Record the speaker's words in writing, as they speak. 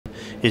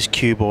his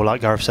cue ball,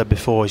 like Gareth said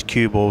before, his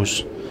cue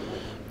ball's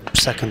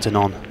second to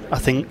none. I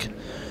think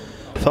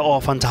for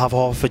Arfan to have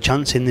half a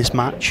chance in this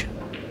match,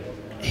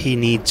 he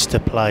needs to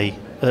play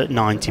at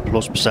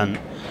 90+%.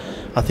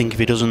 I think if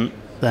he doesn't,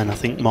 then I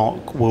think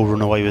Mark will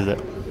run away with it.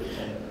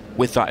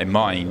 With that in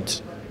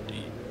mind,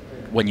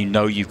 when you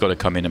know you've got to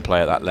come in and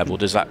play at that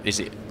level, is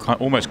it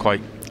almost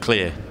quite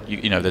clear?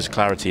 You know, there's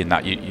clarity in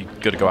that.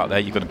 You've got to go out there.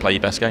 You've got to play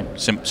your best game.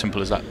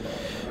 Simple as that.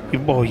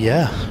 Well,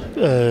 yeah.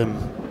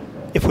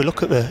 If we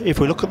look at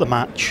the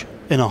match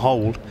in a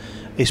whole,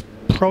 it's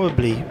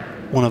probably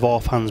one of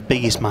Arfan's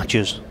biggest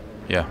matches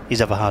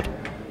he's ever had.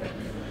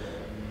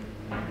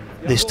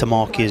 This to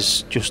Mark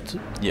is just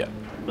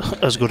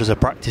as good as a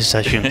practice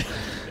session.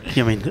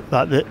 I mean,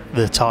 like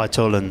the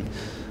title and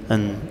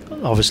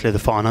obviously the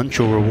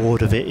financial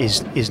reward of it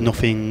is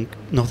nothing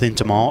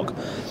to Mark.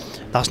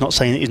 That's not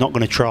saying that he's not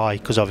going to try,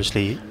 because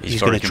obviously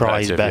he's going to try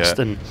his best,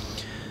 and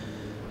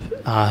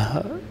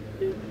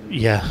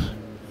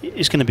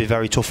it's going to be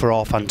very tough for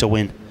Arfan to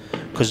win,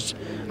 because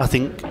I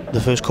think the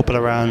first couple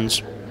of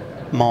rounds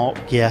Mark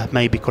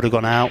maybe could have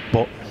gone out,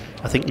 but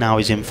I think now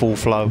he's in full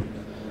flow.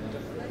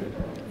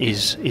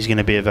 Is going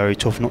to be a very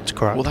tough nut to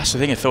crack. Well, that's the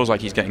thing. It feels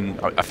like he's getting.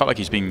 I felt like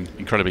he's been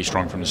incredibly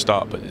strong from the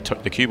start, but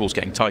the cue ball's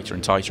getting tighter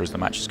and tighter as the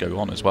matches go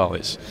on as well.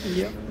 It's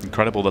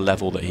incredible the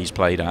level that he's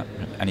played at,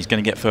 and he's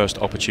going to get first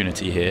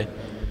opportunity here.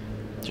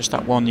 Just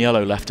that one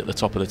yellow left at the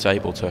top of the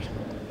table to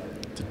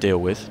deal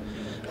with.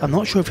 I'm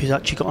not sure if he's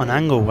actually got an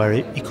angle where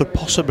he could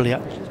possibly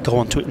go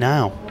onto it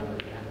now.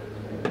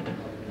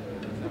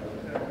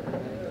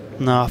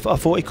 No, I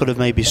thought he could have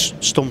maybe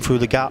stumped through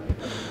the gap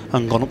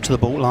and gone up to the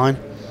baulk line.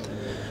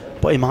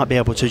 But he might be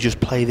able to just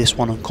play this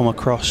one and come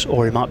across,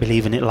 or he might be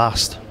leaving it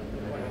last.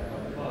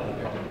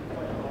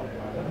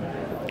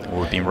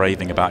 Or we've been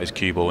raving about his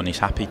cue ball, and he's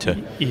happy to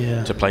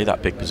play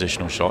that big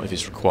positional shot if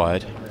it's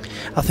required.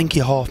 I think he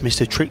half missed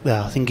a trick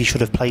there. I think he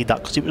should have played that,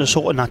 because it was a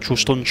sort of natural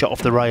stun shot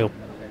off the rail.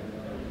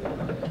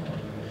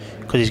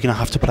 Because he's going to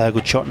have to play a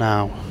good shot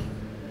now.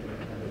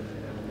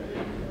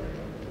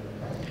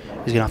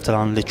 He's going to have to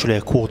land literally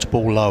a quarter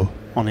ball low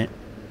on it.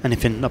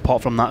 Anything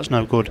apart from that's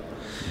no good.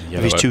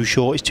 If he's too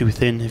short, he's too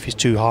thin. If he's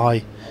too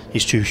high,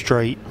 he's too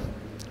straight.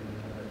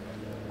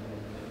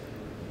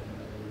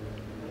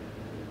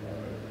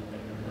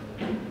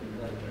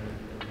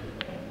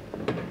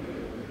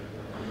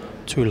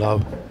 Too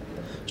low.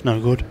 It's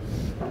no good.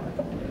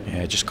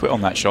 Yeah, just quit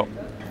on that shot.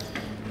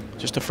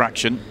 Just a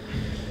fraction.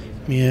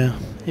 Yeah,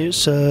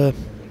 it's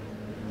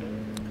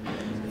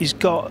he's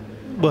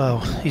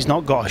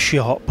not got a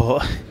shot,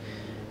 but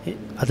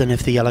I don't know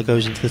if the yellow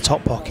goes into the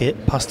top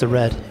pocket past the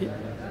red.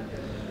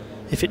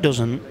 If it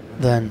doesn't,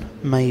 then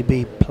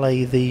maybe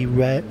play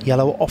the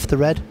yellow off the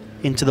red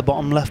into the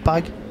bottom left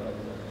bag.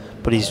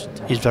 But he's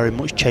very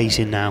much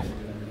chasing now.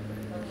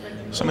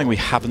 Something we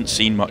haven't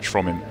seen much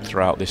from him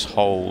throughout this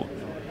whole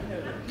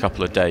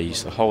couple of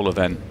days, the whole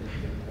event.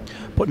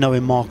 But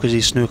knowing Mark as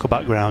his snooker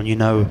background, you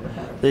know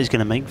that he's going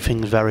to make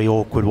things very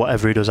awkward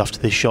whatever he does after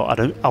this shot.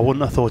 I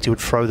wouldn't have thought he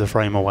would throw the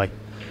frame away.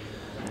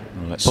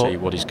 Well, let's see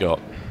what he's got.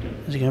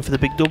 Is he going for the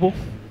big double?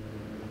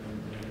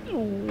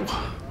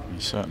 He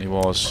certainly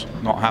was.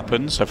 Not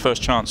happened. So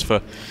first chance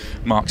for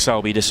Mark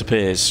Selby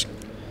disappears.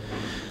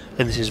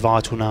 And this is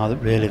vital now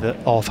that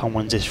Arfan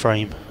wins this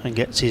frame and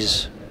gets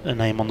his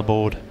name on the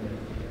board.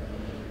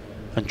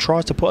 And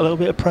tries to put a little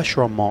bit of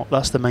pressure on Mark.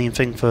 That's the main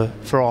thing for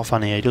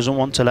Arfan here. He doesn't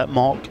want to let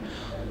Mark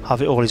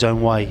have it all his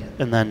own way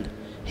and then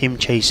him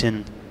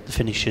chasing the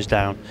finishers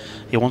down.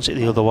 He wants it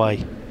the other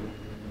way.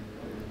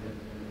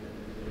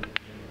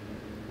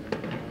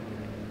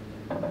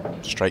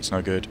 Straight's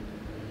no good.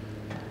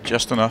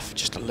 Just enough,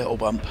 just a little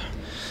bump.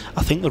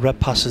 I think the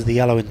red passes the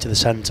yellow into the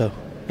centre,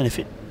 and if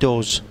it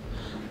does,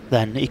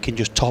 then he can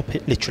just top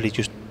it, literally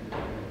just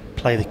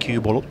play the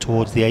cue ball up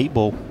towards the 8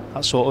 ball,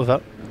 that sort of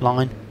a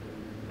line.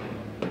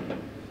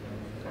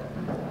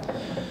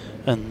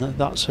 And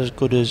that's as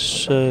good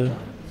as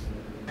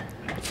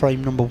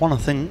frame number 1, I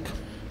think.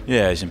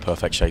 Yeah, he's in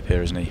perfect shape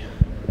here, isn't he?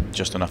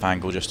 Just enough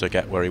angle just to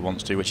get where he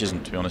wants to, which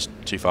isn't, to be honest,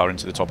 too far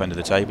into the top end of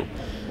the table.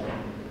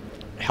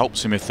 It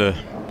helps him if the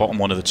bottom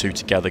one of the two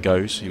together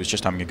goes. He was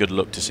just having a good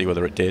look to see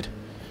whether it did.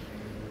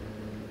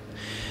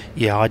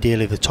 Yeah,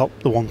 ideally the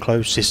one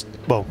closest,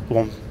 well, the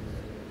one...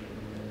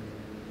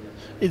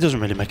 It doesn't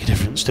really make a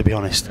difference, to be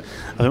honest.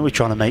 I think we're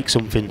trying to make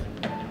something.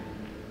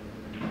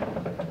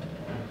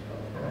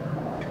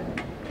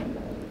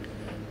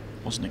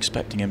 Wasn't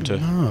expecting him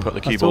to put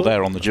the cue ball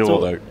there on the jaw,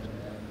 though.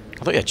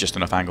 I thought he had just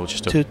enough angle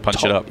just to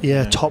punch it up.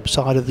 Yeah, top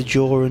side of the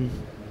jaw, and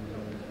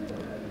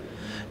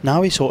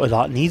now he sort of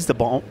like needs the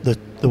bottom,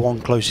 the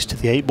one closest to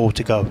the 8 ball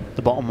to go,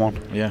 the bottom one.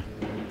 Yeah.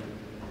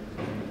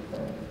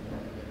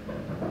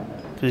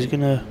 Because he's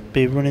going to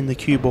be running the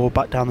cue ball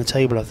back down the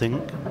table, I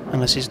think,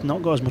 unless he's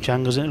not got as much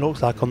angle as it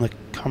looks like on the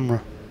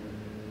camera.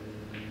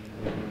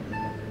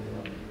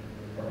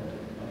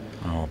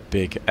 Oh,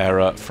 big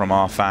error from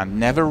Arfan.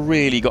 Never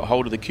really got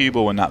hold of the cue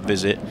ball in that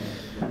visit,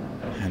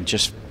 and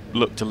just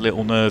looked a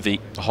little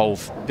nervy the whole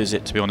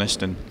visit, to be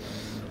honest. And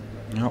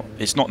No,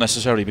 it's not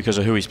necessarily because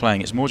of who he's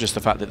playing, it's more just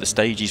the fact that the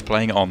stage he's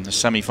playing it on, the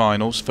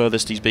semi-finals,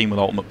 furthest he's been with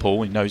Ultimate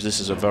Pool, he knows this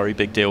is a very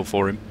big deal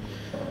for him.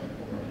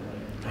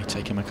 It may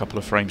take him a couple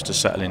of frames to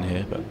settle in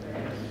here, but...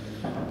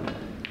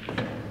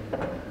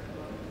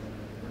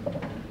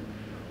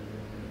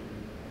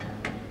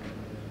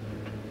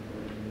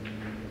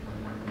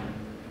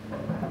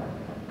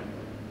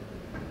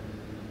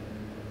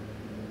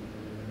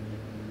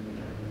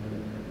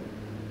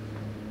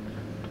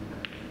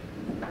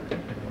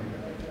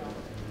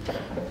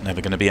 Never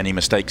going to be any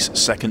mistakes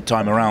second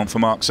time around for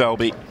Mark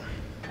Selby.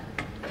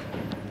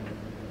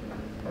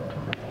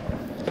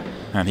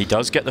 And he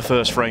does get the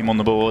first frame on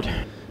the board.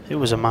 It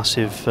was a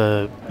massive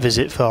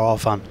visit for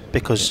Arfan,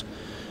 because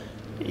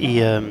he,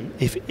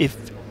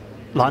 if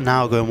like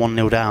now going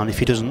 1-0 down, if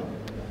he doesn't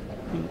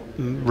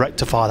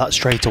rectify that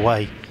straight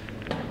away.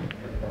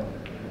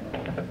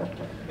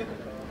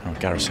 Oh,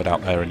 Gareth said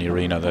out there in the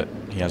arena that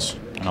he has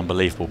an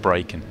unbelievable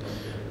break, and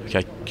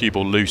okay, cue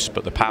ball loose,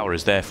 but the power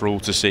is there for all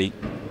to see.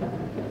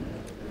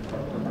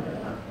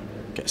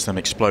 Gets them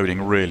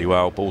exploding really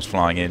well, balls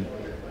flying in.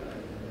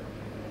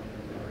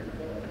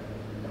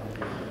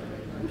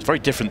 It's very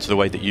different to the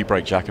way that you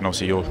break, Jack, and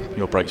obviously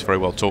your break's very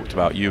well talked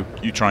about. You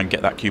try and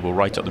get that cue ball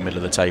right up the middle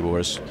of the table,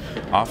 whereas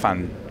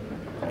Arfan,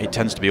 it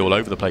tends to be all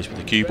over the place with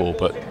the cue ball,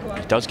 but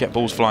he does get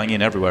balls flying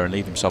in everywhere and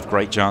leave himself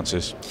great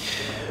chances.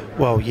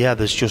 Well, yeah,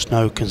 there's just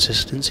no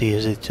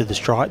consistency to the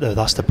strike, though.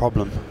 That's the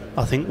problem.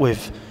 I think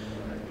with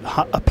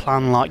a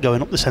plan like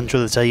going up the centre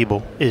of the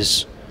table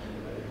is,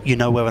 you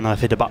know whether or not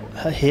hit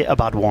a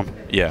bad one.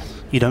 Yeah.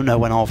 You don't know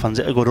when Arfan's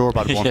hit a good or a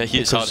bad one. Yeah,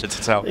 it's hard to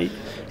tell.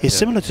 It's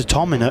similar to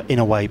Tom in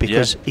a way,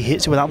 because he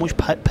hits it with that much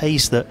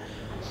pace that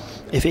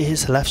if it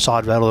hits the left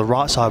side rail or the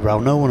right side rail,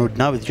 no one would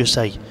know. They'd just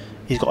say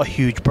he's got a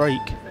huge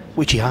break,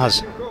 which he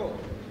has.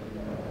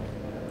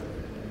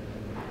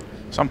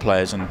 Some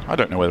players, and I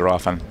don't know whether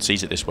Arfan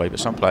sees it this way, but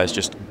some players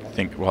just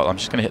think, well, I'm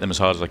just going to hit them as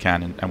hard as I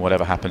can, and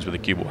whatever happens with the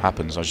cue ball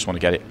happens. I just want to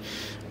get it,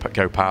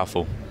 go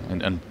powerful,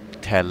 and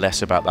care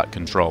less about that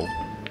control.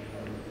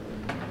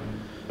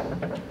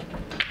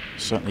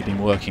 Certainly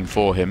been working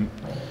for him,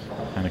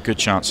 and a good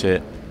chance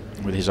here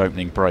with his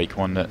opening break,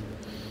 one that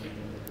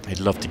he'd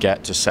love to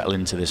get to settle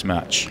into this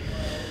match.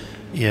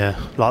 Yeah,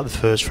 like the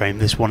first frame,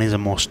 this one is a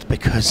must,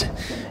 because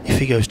if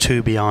he goes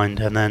 2 behind,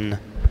 and then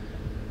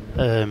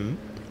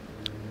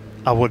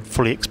I would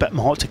fully expect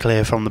Mark to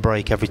clear from the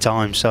break every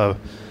time, so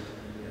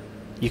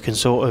you can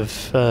sort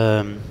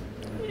of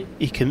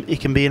he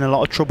can be in a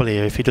lot of trouble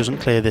here if he doesn't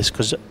clear this,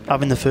 because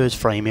having the first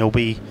frame, he'll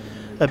be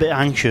a bit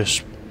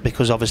anxious,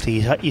 because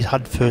obviously he's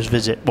had first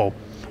visit, well,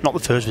 not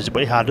the first visit,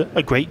 but he had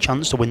a great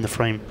chance to win the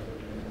frame.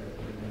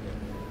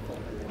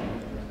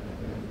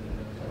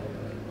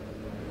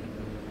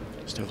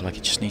 Still feel like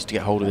he just needs to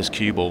get hold of this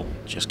cue ball,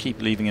 just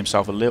keep leaving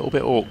himself a little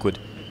bit awkward.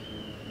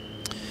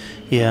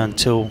 Yeah,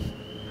 until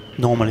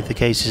normally the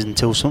case is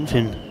until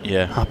something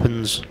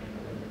happens.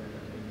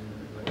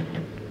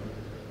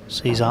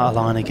 So he's out of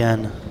line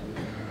again.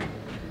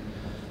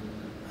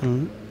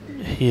 And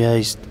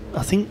yeah,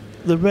 I think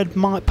the red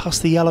might pass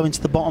the yellow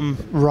into the bottom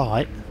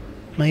right,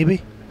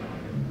 maybe.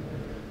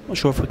 Not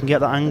sure if we can get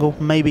that angle.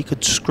 Maybe he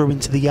could screw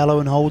into the yellow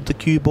and hold the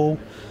cue ball.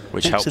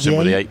 Which helps him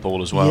with the 8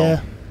 ball as well.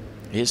 Yeah.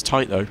 It is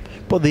tight though.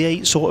 But the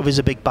 8 sort of is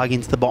a big bag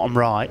into the bottom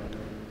right.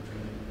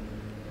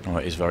 Oh,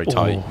 it is very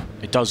tight.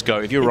 It does go.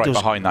 If you're right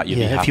behind that, you'd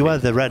be happy. If you were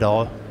the red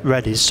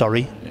is,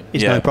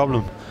 it's no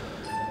problem.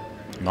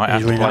 Might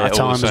have to play it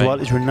all the same. He's running out of time as well.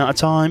 He's running out of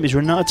time. He's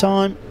running out of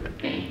time.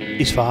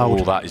 He's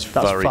fouled. Oh, that is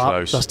very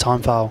close. That's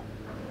time foul.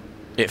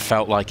 It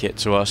felt like it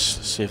to us.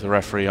 See if the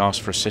referee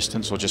asked for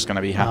assistance or just going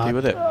to be happy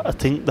with it. I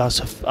think that's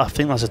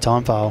a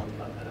time foul.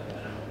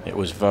 It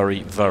was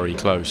very, very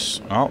close.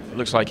 Oh,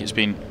 looks like it's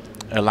been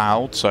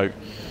allowed, so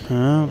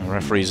the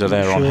referees are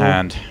there on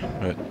hand.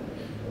 But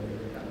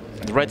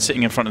the red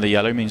sitting in front of the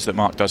yellow means that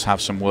Mark does have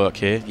some work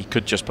here. He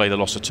could just play the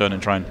loss of turn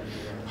and try and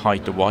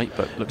hide the white,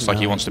 but looks like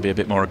he wants to be a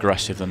bit more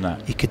aggressive than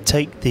that. He could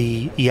take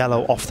the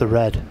yellow off the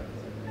red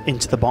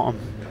into the bottom.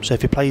 So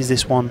if he plays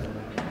this one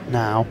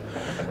now,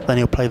 then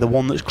he'll play the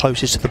one that's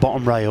closest to the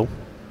bottom rail,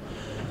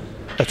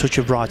 a touch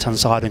of right hand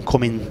side, and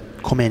come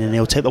in, and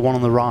he'll take the one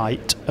on the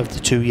right of the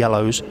 2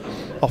 yellows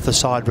off the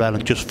side rail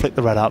and just flick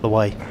the red out of the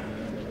way.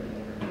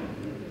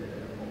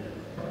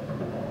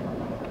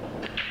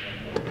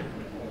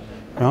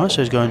 Right,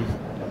 so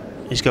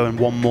he's going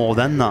one more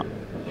than that.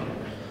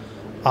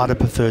 I'd have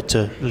preferred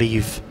to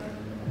leave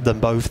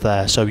them both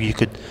there, so you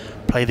could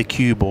play the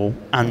cue ball,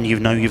 and you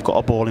know you've got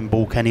a ball in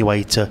bulk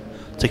anyway to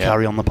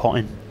carry on the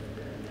potting.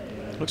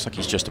 Looks like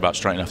he's just about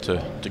straight enough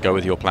to go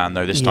with your plan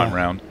though this time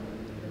round.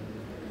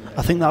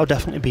 I think that would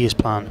definitely be his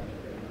plan.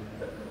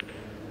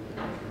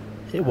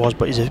 It was,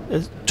 but he's a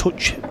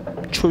touch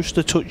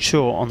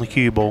short on the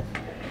cue ball.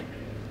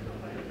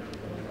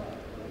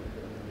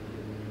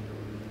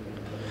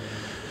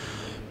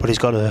 But he's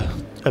got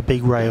a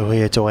big rail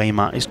here to aim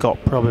at. He's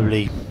got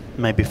probably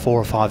maybe 4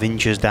 or 5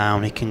 inches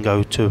down he can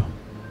go to.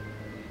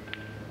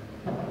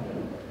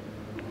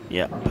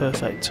 Yeah,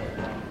 perfect.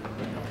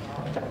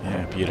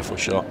 Yeah, beautiful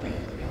shot.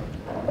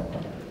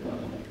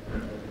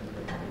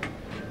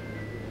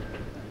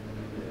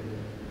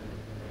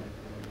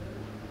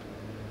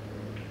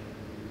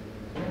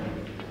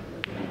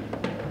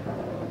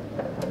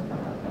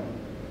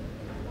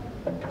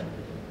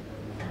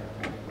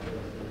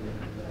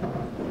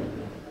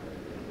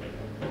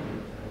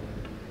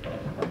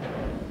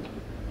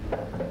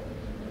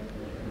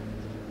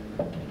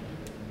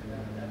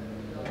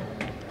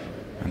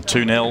 And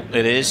 2-0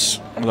 it is.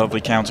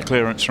 Lovely counter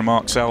clearance from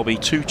Mark Selby.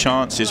 2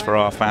 chances for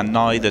Arfan,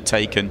 neither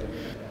taken.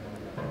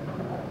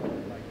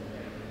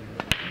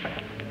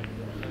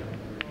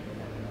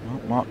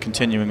 Well, Mark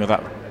continuing with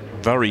that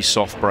very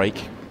soft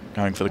break,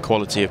 going for the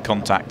quality of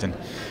contact, and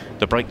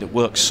the break that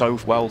worked so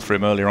well for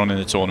him earlier on in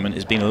the tournament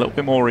has been a little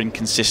bit more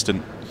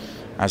inconsistent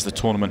as the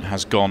tournament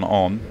has gone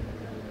on.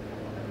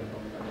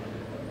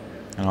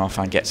 And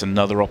Arfan gets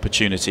another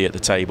opportunity at the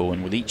table,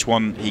 and with each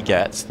one he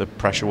gets, the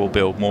pressure will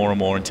build more and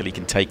more until he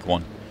can take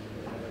one.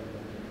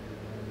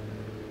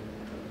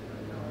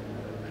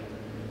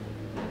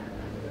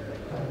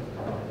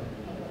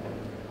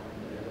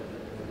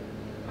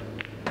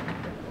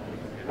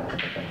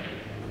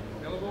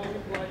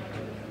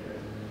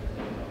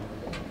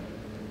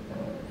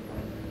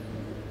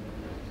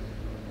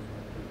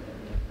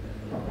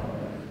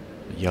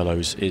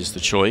 Yellows is the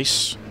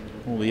choice.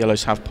 All the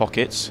yellows have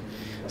pockets.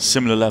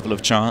 Similar level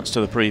of chance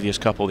to the previous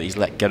couple that he's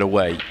let get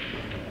away.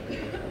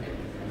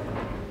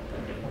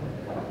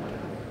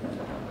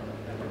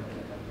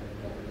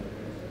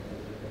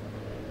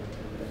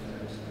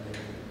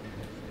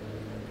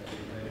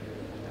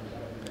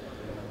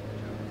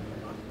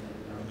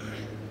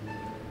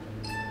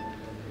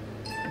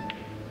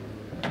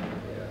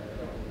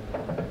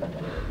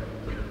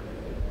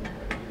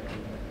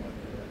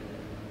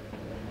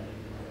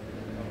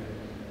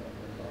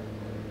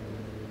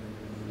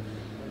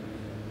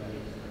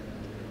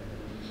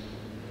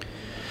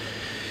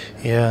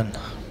 Yeah, and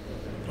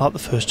like the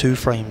first 2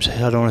 frames,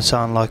 I don't want to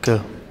sound like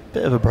a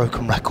bit of a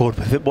broken record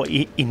with it, but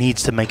he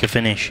needs to make a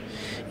finish.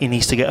 He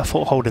needs to get a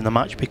foothold in the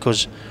match,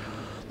 because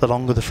the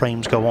longer the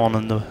frames go on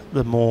and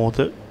the more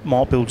that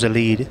Mark builds a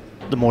lead,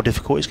 the more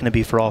difficult it's going to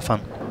be for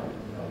Arfan.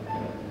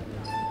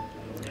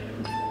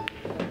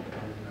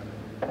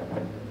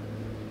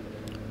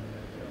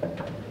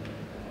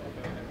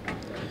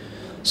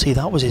 See,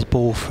 that was his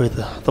ball for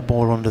the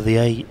ball under the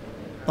 8.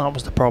 That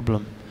was the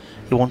problem.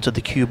 He wanted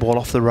the cue ball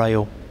off the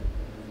rail.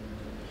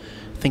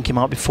 I think he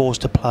might be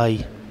forced to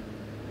play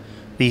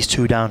these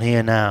 2 down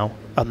here now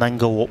and then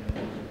go up,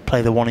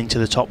 play the one into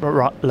the top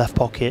right, left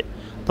pocket,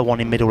 the one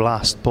in middle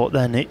last, but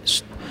then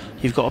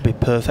you've got to be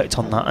perfect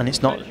on that, and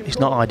it's not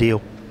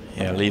ideal.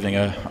 Yeah, leaving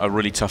a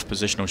really tough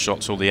positional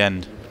shot till the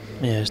end.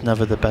 Yeah, it's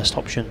never the best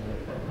option.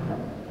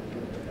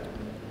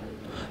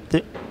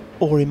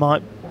 Or he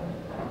might...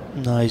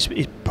 No, he's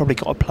probably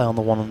got to play on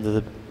the one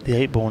under the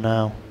 8 ball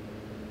now.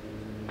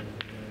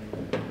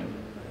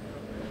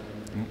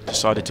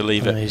 Decided to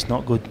leave it. He's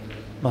not good.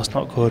 That's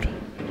not good.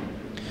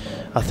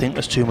 I think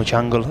there's too much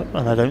angle,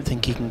 and I don't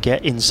think he can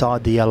get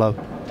inside the yellow.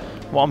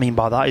 What I mean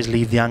by that is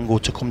leave the angle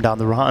to come down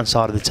the right hand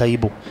side of the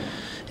table.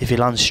 If he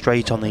lands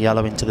straight on the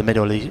yellow into the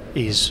middle,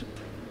 he's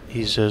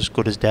as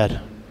good as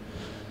dead.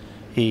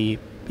 He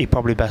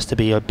probably best to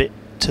be a bit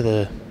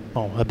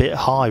a bit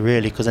high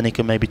really, because then he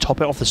can maybe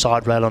top it off the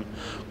side rail and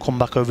come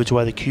back over to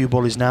where the cue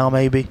ball is now,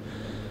 maybe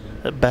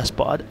at best.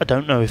 But I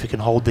don't know if he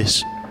can hold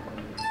this.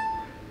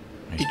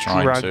 He's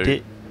trying to.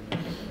 It.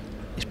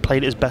 He's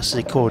played it as best as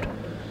he could.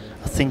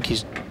 I think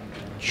he's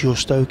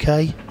just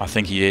okay. I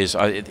think he is.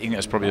 I think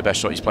that's probably the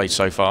best shot he's played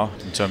so far,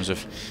 in terms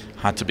of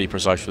had to be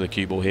precise for the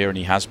cue ball here, and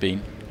he has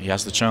been. He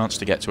has the chance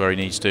to get to where he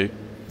needs to.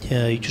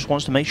 Yeah, he just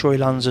wants to make sure he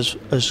lands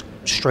as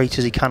straight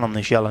as he can on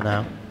this yellow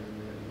now.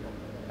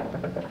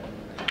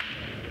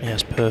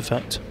 Yes,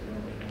 perfect.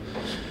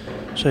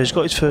 So he's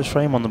got his first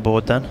frame on the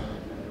board then,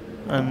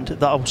 and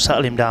that'll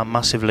settle him down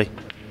massively.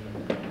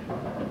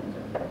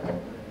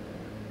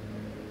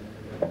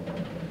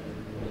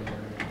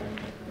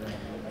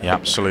 He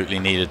absolutely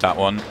needed that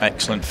one.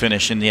 Excellent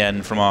finish in the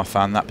end from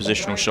Arfan. That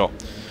positional shot,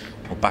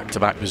 or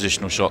back-to-back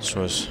positional shots,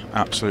 was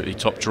absolutely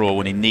top draw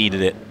when he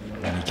needed it,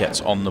 and he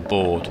gets on the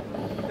board.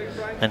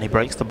 And he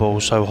breaks the ball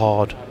so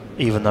hard,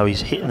 even though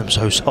he's hitting them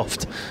so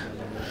soft.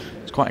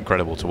 It's quite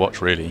incredible to watch,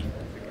 really.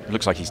 It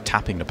looks like he's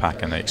tapping the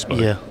pack and they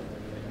explode. Yeah.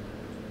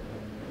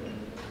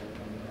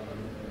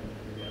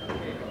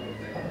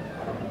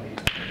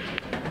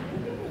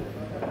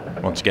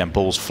 Once again,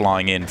 balls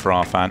flying in for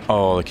Arfan.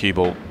 Oh, the cue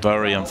ball,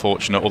 very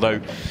unfortunate.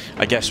 Although,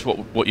 I guess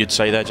what you'd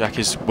say there, Jack,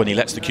 is when he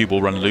lets the cue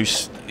ball run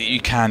loose,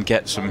 you can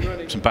get some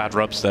bad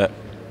rubs there.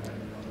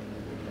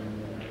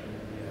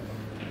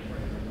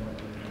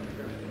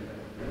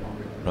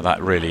 But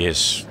that really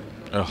is...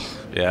 Oh,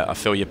 yeah, I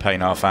feel your pain,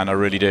 Arfan, I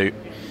really do.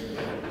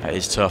 That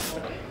is tough.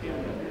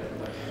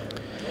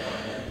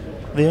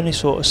 The only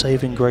sort of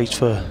saving grace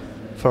for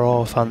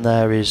Arfan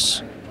there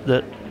is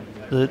that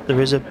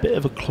there is a bit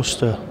of a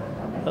cluster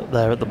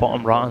there at the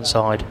bottom right hand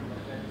side.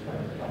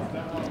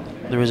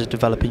 There is a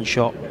developing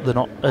shot. They're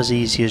not as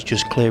easy as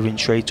just clearing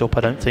straight up,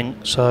 I don't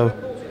think, so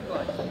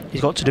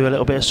he's got to do a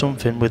little bit of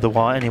something with the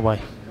white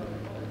anyway.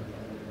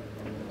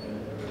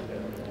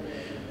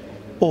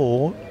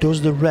 Or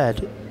does the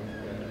red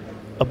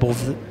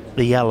above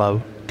the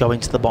yellow go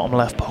into the bottom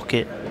left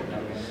pocket?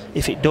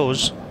 If it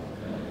does,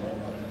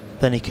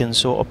 then he can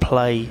sort of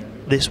play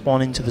this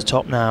one into the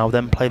top now,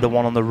 then play the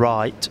one on the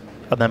right,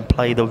 and then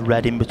play the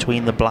red in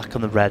between the black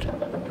and the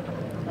red.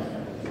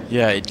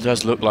 Yeah, it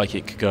does look like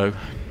it could go.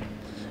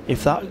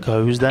 If that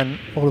goes, then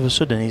all of a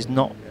sudden he's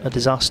not a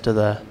disaster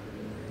there.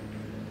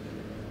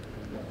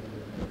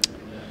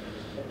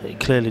 It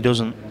clearly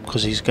doesn't,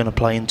 because he's going to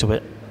play into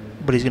it.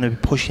 But he's going to be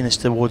pushing this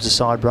towards the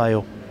side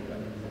rail.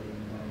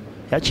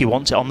 He actually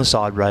wants it on the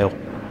side rail.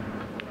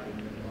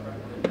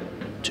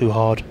 Too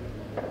hard.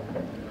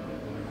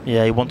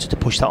 Yeah, he wanted to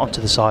push that onto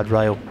the side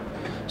rail.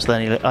 So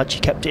then he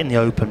actually kept it in the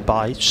open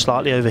by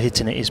slightly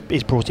overhitting it.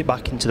 He's brought it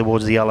back into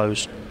towards the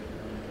yellows.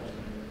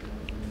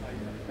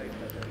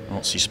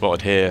 What's he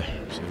spotted here?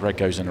 So the red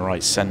goes in the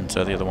right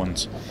centre, the other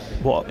one's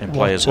in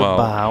play as well.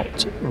 What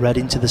about red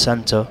into the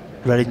centre,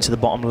 red into the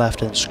bottom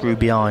left and screw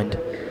behind,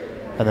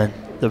 and then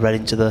the red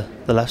into the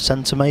left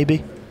centre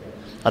maybe?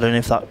 I don't know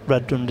if that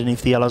red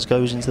underneath the yellows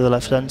goes into the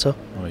left centre.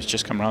 Oh, he's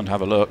just come round to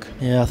have a look.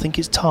 Yeah, I think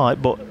it's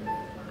tight, but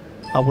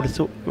I would have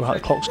thought, right, the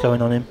clock's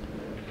going on him.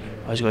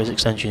 Oh, he's got his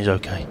extension, he's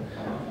okay.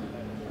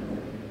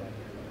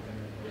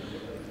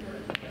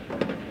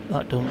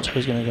 That doesn't, so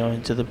he's going to go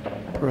into the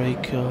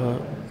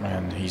breaker.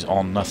 And he's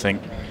on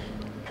nothing.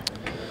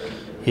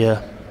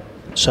 Yeah,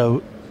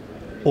 so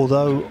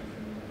although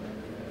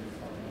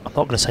I'm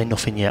not going to say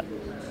nothing yet.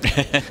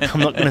 I'm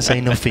not going to say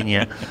nothing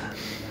yet.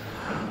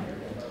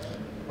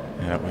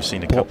 Yeah, we've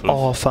seen a but couple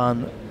of...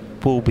 Arfan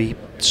will be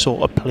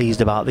sort of pleased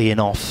about the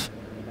in-off,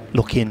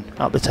 looking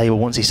at the table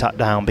once he sat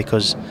down,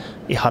 because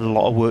he had a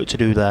lot of work to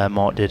do there,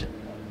 Mark did.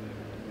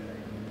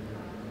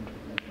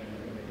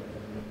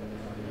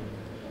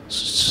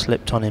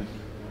 Slipped on him.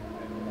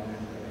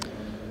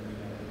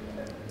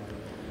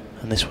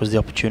 And this was the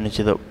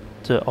opportunity that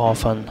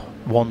Arfan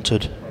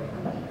wanted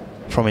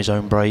from his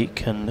own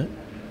break, and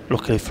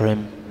luckily for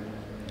him,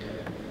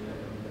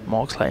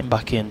 Mark's let him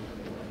back in.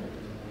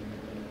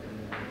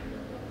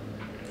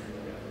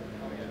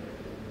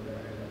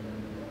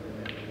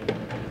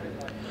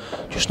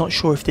 Just not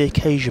sure if the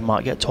occasion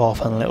might get to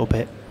Arfan a little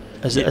bit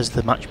as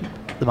the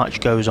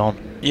match goes on.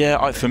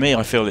 Yeah, for me,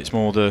 I feel it's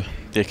more the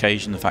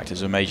occasion, the fact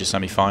it's a major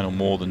semi-final,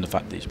 more than the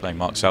fact that he's playing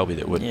Mark Selby,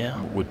 that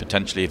would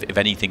potentially, if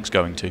anything's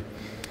going to.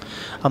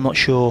 I'm not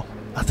sure.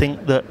 I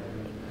think that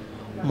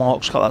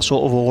Mark's got that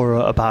sort of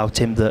aura about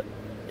him that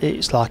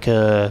it's like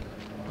a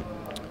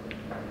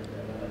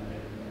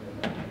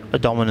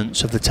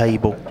dominance of the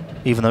table,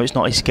 even though it's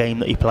not his game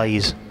that he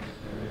plays.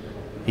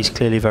 He's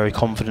clearly very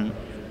confident,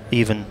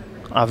 even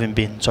having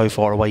been so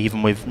far away,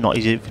 even with not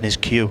even his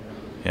cue.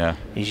 Yeah,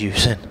 he's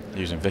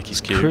using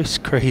Vicky's cue. It's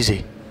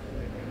crazy.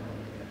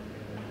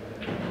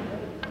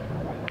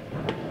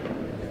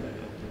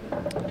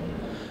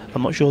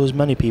 I'm not sure there's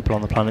many people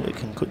on the planet that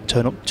can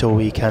turn up to a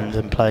weekend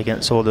and play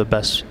against all the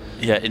best.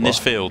 Yeah, in this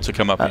field to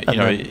come up, you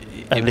know,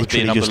 it would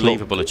be an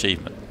unbelievable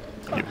achievement.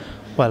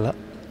 Well,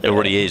 it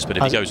already is, but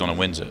if he goes on and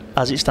wins it,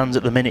 as it stands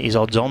at the minute, he's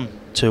odds on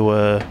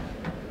to.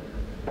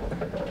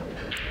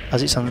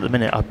 As it stands at the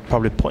minute, I'd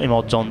probably put him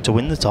odds on to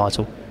win the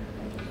title.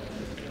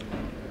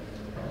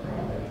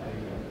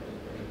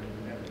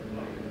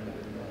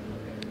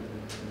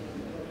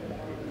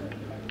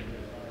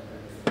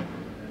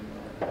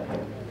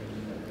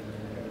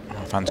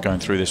 Arfan's going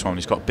through this one.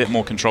 He's got a bit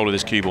more control of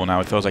this cue ball now.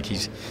 It feels like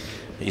he's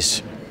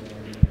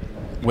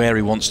where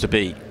he wants to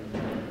be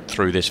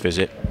through this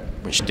visit,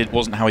 which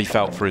wasn't how he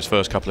felt for his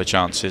first couple of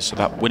chances. So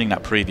that winning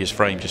that previous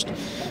frame just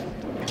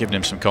giving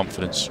him some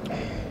confidence.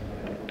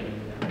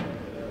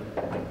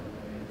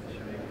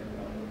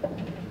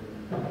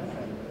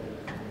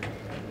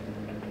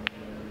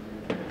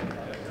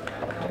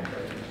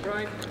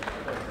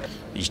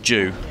 He's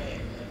due.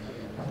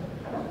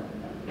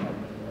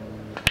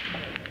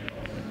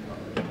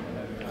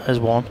 There's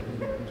one.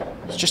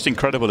 It's just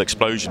incredible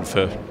explosion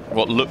for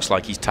what looks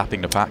like he's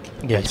tapping the pack.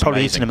 Yeah, he's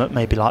probably hitting him at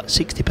maybe like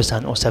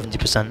 60% or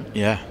 70%.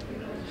 Yeah.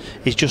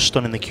 He's just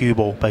stunning the cue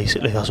ball,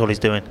 basically. That's all he's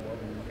doing.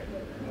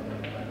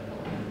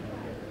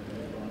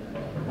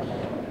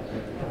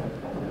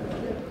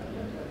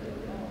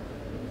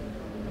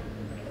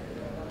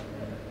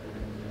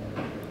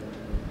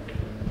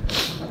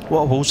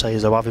 What I will say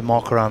is, though, having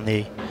Mark around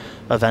the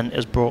event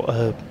has brought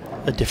a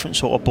different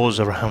sort of buzz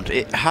around.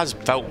 It has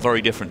felt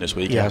very different this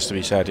week, it has to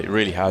be said. It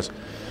really has.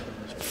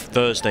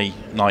 Thursday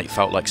night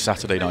felt like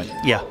Saturday night.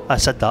 Yeah, I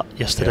said that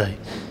yesterday.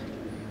 Yeah.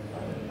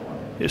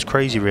 It was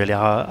crazy, really,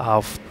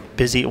 how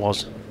busy it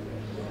was.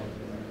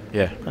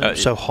 Yeah. And it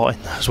was so hot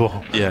in there as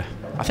well. Yeah.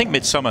 I think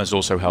Midsummer has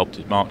also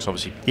helped. Mark's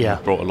obviously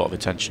brought a lot of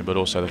attention, but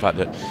also the fact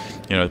that,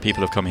 you know,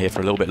 people have come here for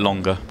a little bit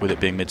longer with it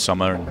being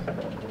Midsummer, and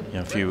you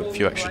know, a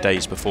few extra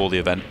days before the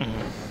event.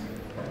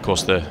 Of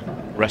course, the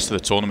rest of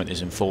the tournament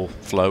is in full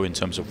flow in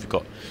terms of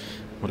what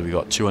have we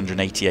got?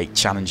 288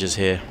 challengers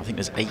here. I think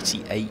there's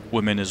 88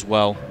 women as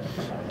well.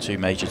 2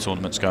 major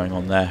tournaments going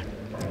on there.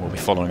 We'll be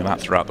following that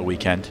throughout the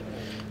weekend.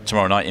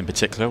 Tomorrow night in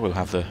particular, we'll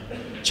have the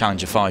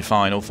Challenger 5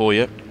 final for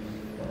you.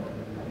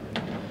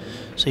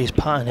 So his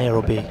pattern here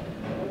will be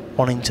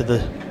one into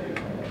the,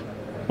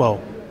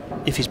 well,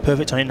 if he's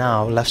perfect on it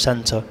now, left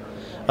centre,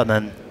 and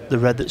then the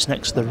red that's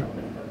next to the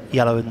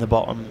yellow in the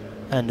bottom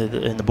end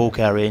in the bulk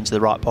area into the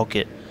right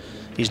pocket.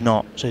 He's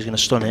not, so he's going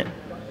to stun it.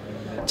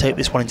 Take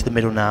this one into the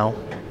middle now,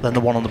 then the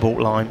one on the baulk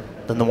line,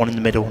 then the one in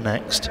the middle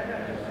next.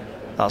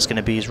 That's going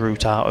to be his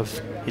route out of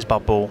his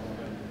bad ball.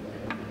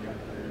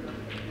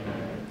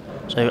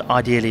 So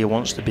ideally he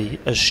wants to be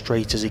as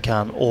straight as he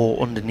can, or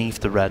underneath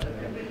the red,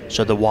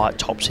 so the white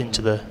tops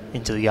into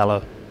the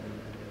yellow.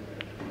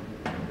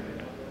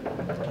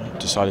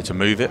 Decided to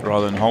move it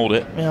rather than hold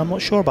it. Yeah, I'm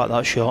not sure about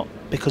that shot,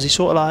 because he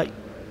sort of like,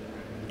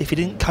 if he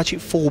didn't catch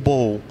it full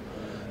ball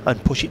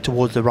and push it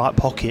towards the right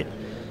pocket,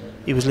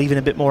 he was leaving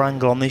a bit more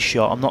angle on this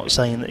shot. I'm not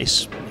saying that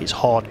it's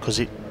hard, because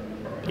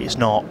it's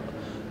not,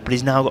 but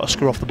he's now got to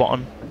screw off the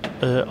bottom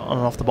on and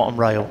off the bottom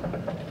rail.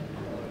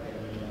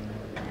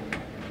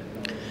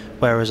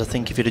 Whereas I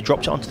think if he'd have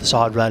dropped it onto the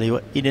side rail,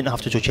 he didn't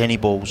have to touch any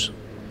balls.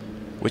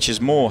 Which is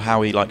more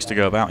how he likes to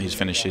go about his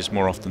finishes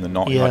more often than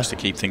not. Yeah. He likes to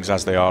keep things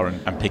as they are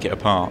and pick it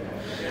apart.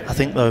 I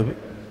think though,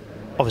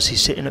 obviously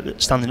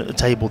standing at the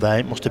table there,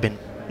 it must have been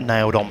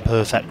nailed on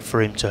perfect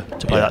for him to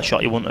play that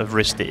shot. He wouldn't have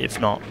risked it if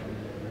not.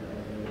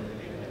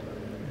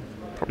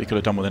 Probably could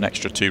have done with an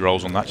extra 2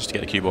 rolls on that just to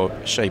get the cue ball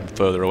a shade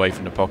further away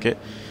from the pocket.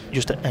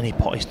 Just at any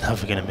pot, he's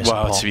never going to miss a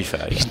pot. Well, to be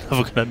fair, he's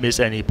never going to miss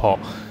any pot.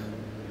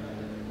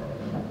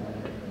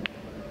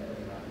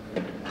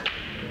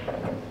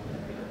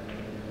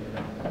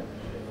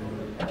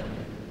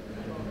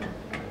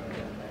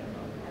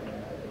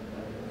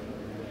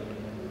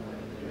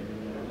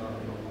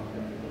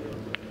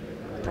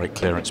 Break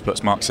clearance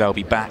puts Mark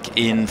Selby back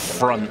in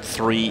front,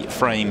 3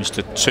 frames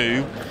to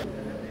 2.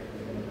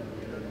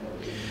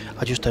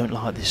 I just don't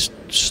like this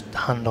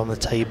hand on the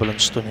table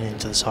and stunning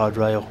into the side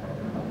rail.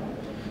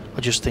 I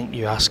just think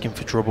you're asking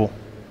for trouble.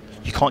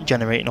 You can't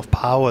generate enough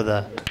power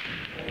there.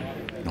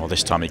 Oh,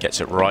 this time he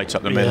gets it right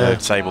up the middle of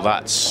the table.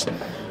 That's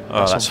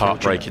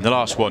heartbreaking. The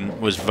last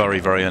one was very,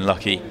 very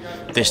unlucky.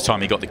 This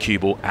time he got the cue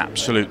ball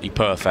absolutely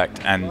perfect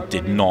and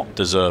did not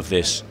deserve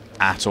this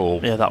at all.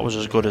 Yeah, that was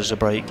as good as a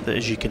break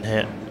as you can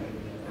hit.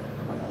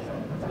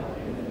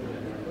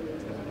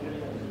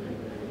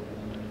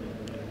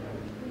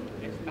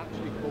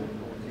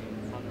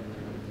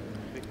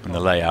 And the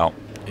layout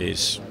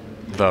is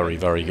very,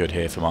 very good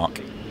here for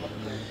Mark.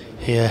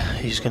 Here,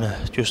 he's going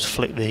to just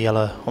flick the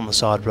yellow on the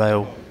side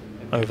rail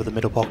over the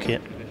middle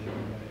pocket.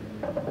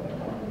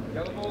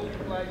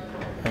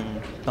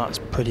 And that's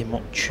pretty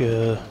much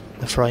the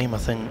frame, I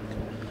think,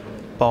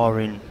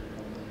 barring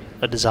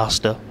a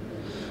disaster.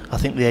 I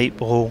think the 8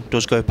 ball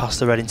does go past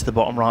the red into the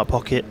bottom right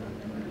pocket.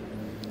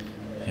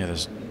 Yeah,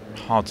 there's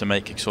hard to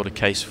make a sort of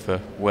case for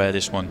where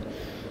this one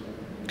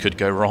could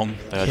go wrong.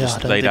 They're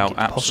just laid out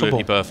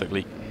absolutely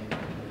perfectly.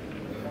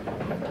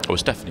 Oh,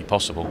 it's definitely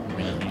possible. I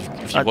mean,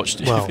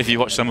 if you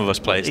watch some of us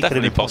play, it's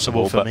definitely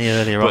possible for me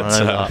earlier on. I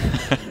know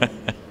that.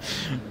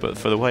 But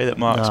for the way that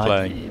Mark's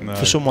playing,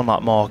 for someone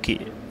like Mark,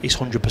 he's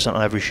 100%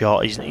 on every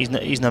shot. He's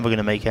never going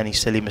to make any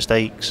silly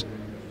mistakes.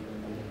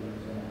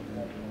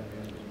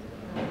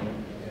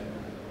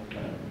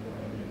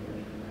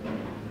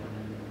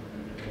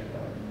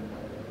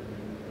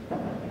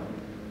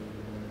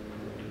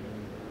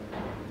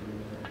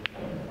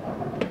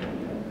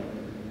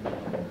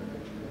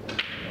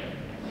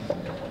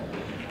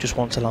 Just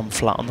want to land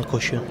flat on the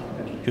cushion,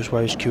 just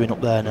where he's queuing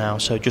up there now,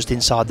 so just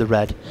inside the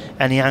red,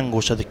 any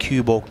angle so the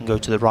cue ball can go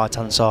to the right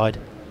hand side,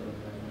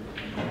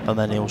 and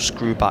then he'll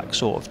screw back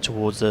sort of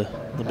towards the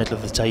middle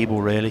of the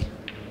table really.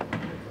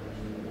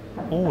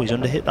 Oh, he's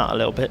underhit that a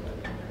little bit.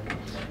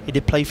 He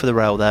did play for the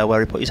rail there where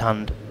he put his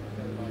hand.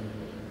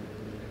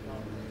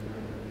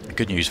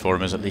 Good news for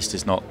him is at least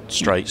it's not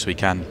straight, so he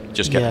can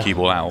just get the cue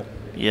ball out.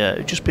 Yeah,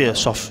 it'd just be a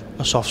soft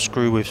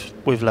screw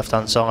with left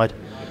hand side.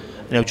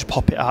 And he'll just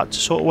pop it out to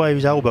sort of where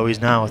his elbow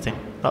is now, I think,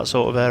 that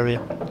sort of area.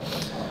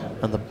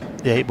 And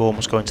the 8 ball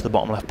must go into the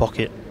bottom left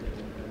pocket.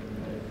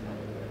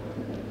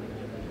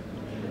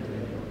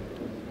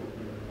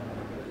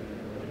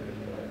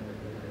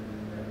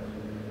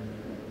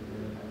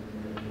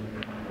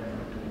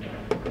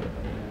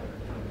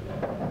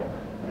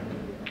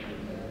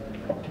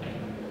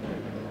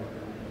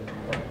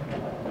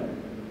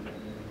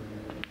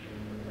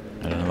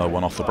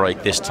 One off the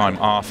break. This time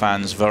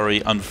Arfan's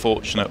very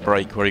unfortunate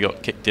break where he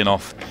got kicked in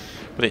off,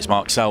 but it's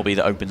Mark Selby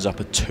that opens up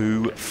a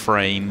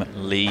 2-frame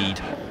lead.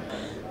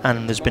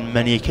 And there's been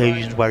many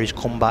occasions where he's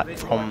come back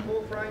from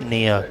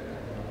near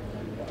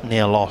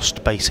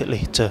lost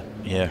basically to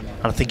and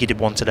I think he did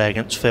one today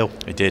against Phil.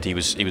 He did. He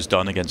was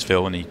done against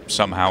Phil, and he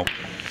somehow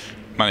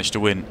managed to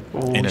win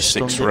in a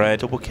 6 red.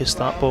 Double kiss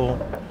that ball.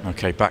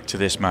 Okay, back to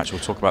this match.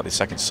 We'll talk about the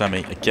second semi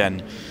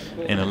again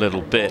in a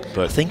little bit,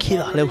 but I think he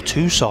hit that a little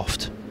too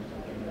soft,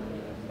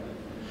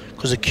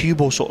 because the cue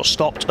ball sort of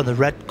stopped and the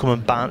red come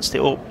and bounced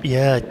it up.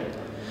 Yeah,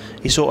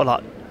 he sort of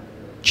like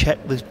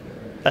checked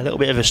a little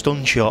bit of a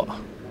stun shot.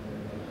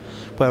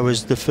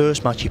 Whereas the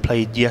first match he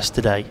played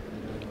yesterday,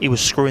 he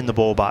was screwing the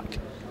ball back.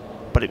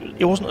 But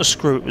it wasn't a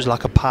screw, it was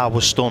like a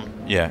power stun.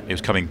 Yeah, it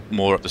was coming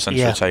more up the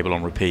centre of the table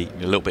on repeat,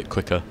 a little bit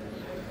quicker.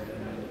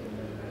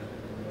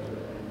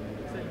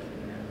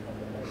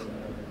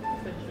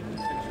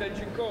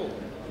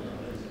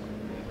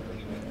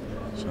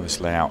 So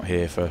this layout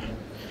here for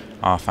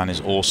Arfan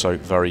is also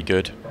very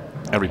good.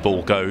 Every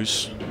ball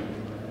goes.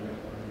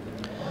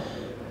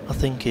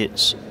 think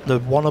it's the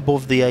one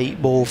above the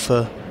 8-ball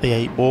for the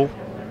 8-ball.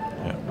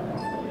 Yeah.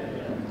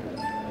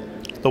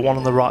 The one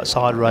on the right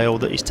side rail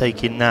that he's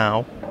taking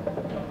now.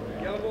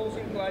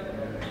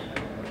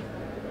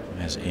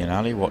 There's Ian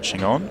Alley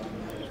watching on,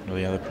 one of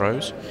the other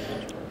pros.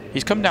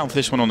 He's come down for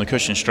this one on the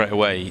cushion straight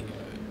away.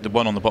 The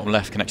one on the bottom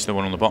left connects to the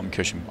one on the bottom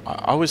cushion.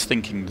 I was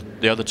thinking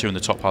the other two in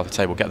the top half of the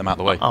table, get them out of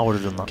the way. I would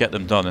have done that. Get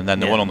them done, and then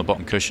the one on the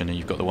bottom cushion, and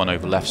you've got the one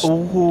over left. Ooh.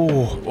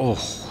 Oh,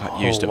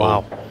 that used it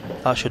all. Wow,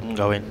 that shouldn't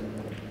go in.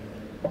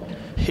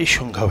 It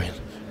shouldn't go in.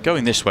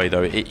 Going this way,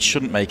 though, it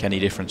shouldn't make any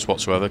difference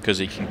whatsoever, because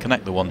he can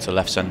connect the one to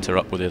left centre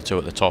up with the two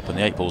at the top, and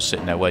the 8-ball's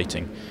sitting there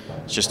waiting.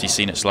 It's just he's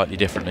seen it slightly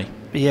differently.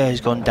 Yeah,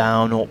 he's gone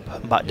down, up,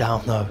 and back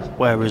down, though.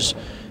 Whereas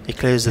he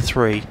clears the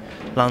 3,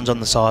 lands on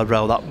the side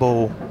rail. That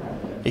ball,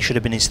 it should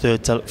have been his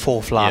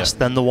fourth last.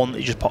 Then the one that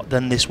he just popped,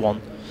 then this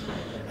one,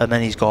 and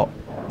then he's got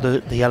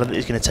the yellow that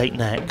he's going to take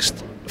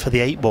next for the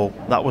 8-ball.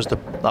 That was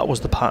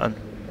the pattern.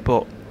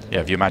 But yeah,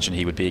 if you imagine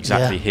he would be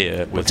exactly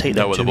here with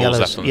no other balls yellows.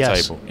 left on the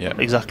table. Yeah,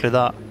 exactly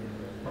that.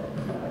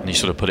 And you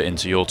sort of put it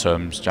into your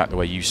terms, Jack, the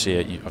way you see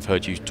it. I've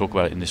heard you talk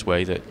about it in this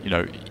way, that, you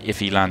know, if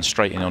he lands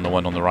straight in on the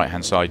one on the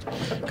right-hand side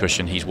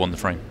cushion, he's won the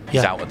frame.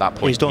 He's out at that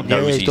point. He's done.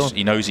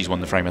 He knows he's won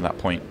the frame at that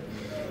point.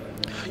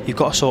 You've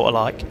got to sort of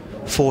like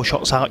 4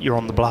 shots out, you're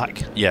on the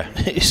black. Yeah.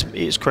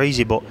 It's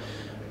crazy, but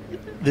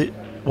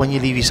when you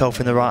leave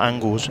yourself in the right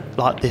angles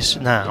like this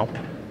now,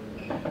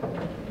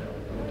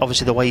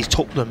 obviously the way he's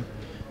took them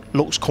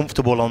looks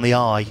comfortable on the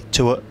eye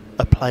to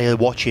a player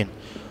watching,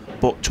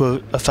 but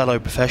to a fellow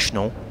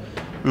professional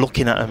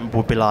looking at him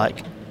would be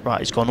like, right,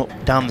 he's gone up,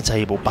 down the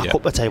table, back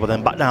up the table,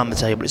 then back down the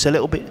table. It's a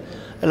little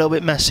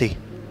bit messy.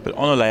 But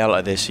on a layout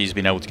like this, he's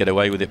been able to get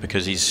away with it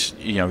because he's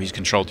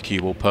controlled the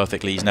cue ball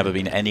perfectly. He's never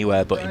been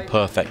anywhere but in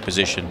perfect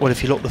position. Well,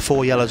 if you look, the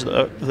 4 yellows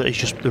that the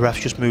refs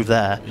just moved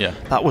there,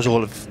 that was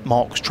all of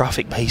Mark's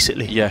traffic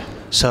basically. Yeah.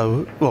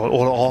 So, well,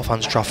 all of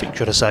Arfan's traffic,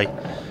 should I say?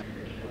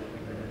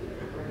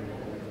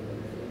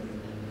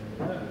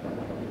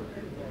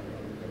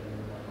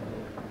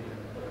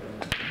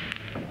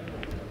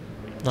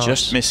 Nice.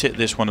 Just miss hit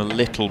this one a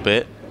little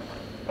bit.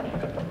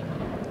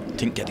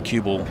 Didn't get the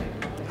cue ball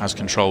as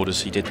controlled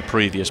as he did the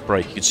previous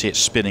break. You could see it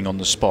spinning on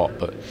the spot,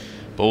 but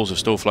balls have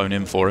still flown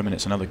in for him, and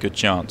it's another good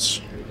chance.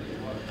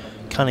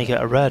 Can he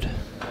get a red?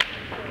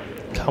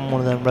 Can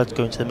one of them reds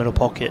go into the middle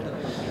pocket?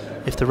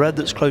 If the red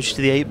that's closest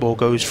to the 8-ball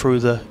goes through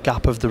the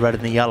gap of the red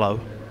and the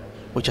yellow,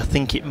 which I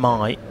think it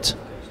might,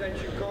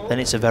 then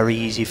it's a very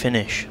easy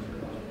finish,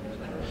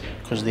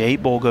 because the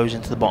 8-ball goes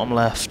into the bottom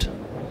left.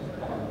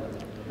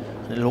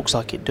 It looks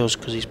like it does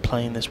because he's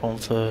playing this one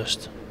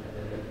first.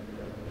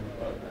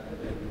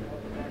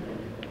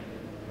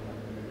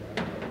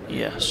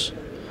 Yes.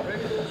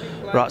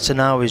 Right, so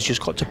now he's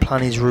just got to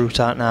plan his route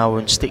out now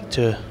and stick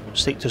to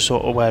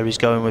sort of where he's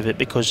going with it,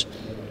 because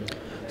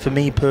for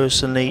me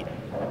personally,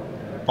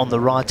 on the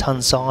right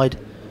hand side,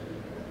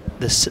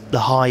 the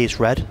highest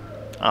red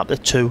out of the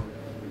 2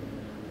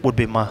 would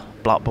be my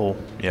black ball.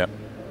 Yeah.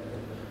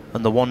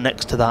 And the one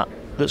next to that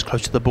that's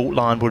close to the bault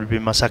line would be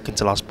my second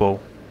to last ball.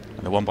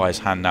 And the one by his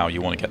hand now,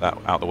 you want to get that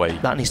out of the way.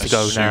 That needs to go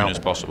now. As soon as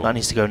possible. That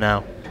needs to go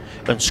now.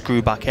 And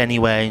screw back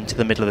anywhere into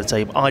the middle of the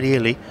table.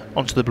 Ideally,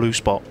 onto the blue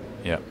spot.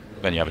 Yeah.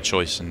 Then you have a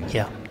choice. And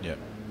yeah. Yeah.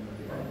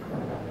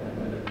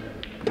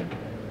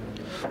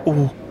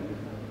 Ooh.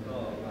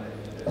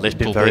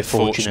 Little very bit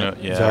fortunate.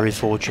 Yeah. Very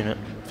fortunate.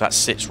 If that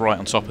sits right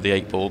on top of the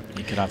 8-ball,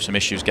 you could have some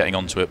issues getting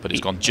onto it, but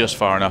it's gone just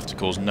far enough to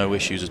cause no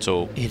issues at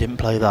all. He didn't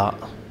play that.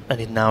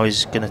 And now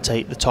he's going to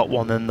take the top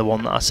one, then the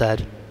one that I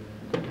said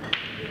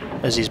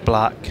as his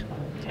black.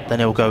 Then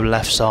he'll go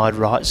left side,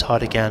 right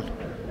side again,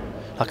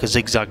 like a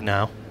zigzag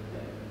now.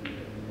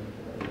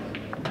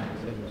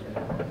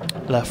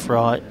 Left,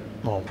 right,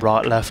 well,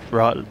 right, left,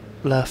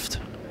 left.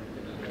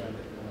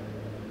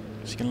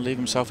 Is he going to leave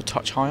himself a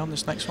touch high on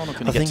this next one, or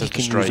can I he get think to he the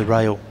can straight? use the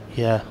rail,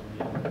 yeah.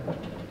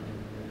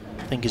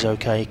 I think he's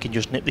okay, he can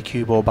just nip the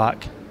cue ball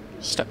back.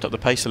 Stepped up the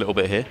pace a little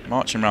bit here,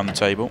 marching around the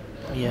table.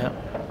 Yeah.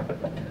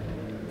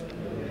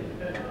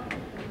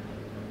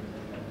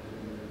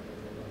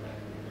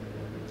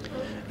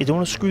 You don't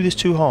want to screw this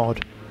too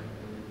hard,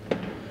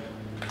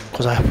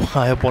 because I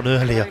had one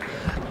earlier,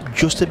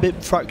 just a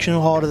bit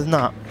fractional harder than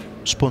that,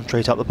 spun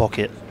straight out the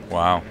pocket.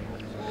 Wow.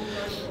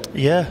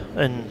 Yeah,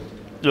 and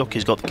look,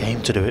 he's got the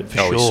game to do it for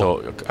sure. He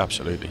saw,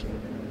 absolutely.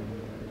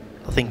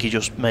 I think he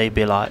just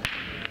maybe like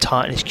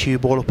tighten his cue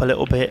ball up a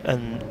little bit,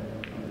 and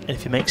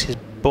if he makes his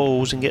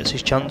balls and gets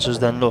his chances,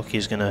 then look,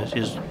 he's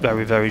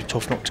very, very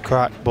tough nut to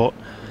crack. But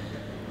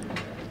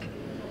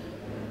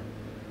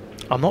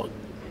I'm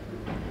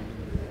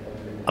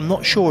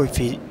not sure if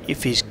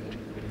he's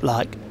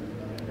like,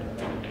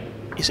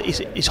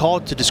 it's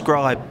hard to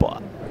describe,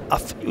 but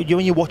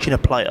when you're watching a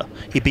player,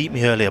 he beat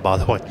me earlier, by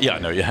the way. Yeah, I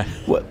know, yeah.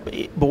 But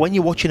when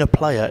you're watching a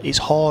player, it's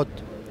hard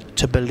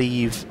to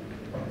believe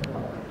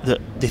that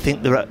they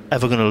think they're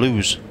ever going to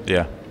lose.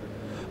 Yeah.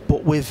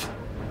 But with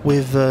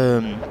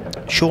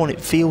Sean,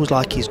 it feels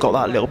like he's got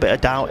that little bit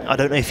of doubt. I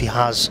don't know if he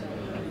has,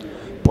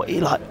 but he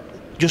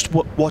just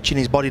watching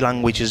his body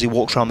language as he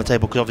walks around the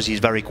table, because obviously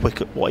he's very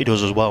quick at what he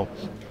does as well.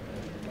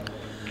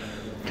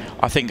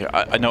 I think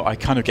I know. I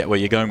kind of get where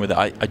you're going with it.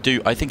 I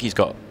do. I think he's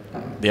got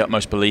the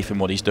utmost belief in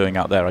what he's doing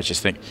out there. I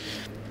just think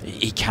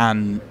he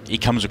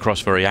comes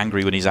across very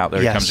angry when he's out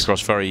there. Yes. He comes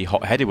across very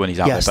hot-headed when he's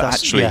out there. But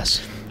actually,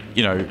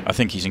 you know, I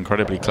think he's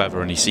incredibly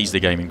clever and he sees the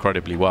game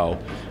incredibly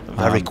well.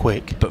 Very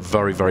quick. But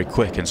very, very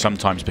quick. And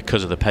sometimes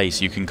because of the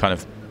pace, you can kind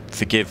of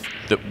forgive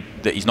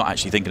that he's not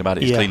actually thinking about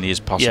it as cleanly as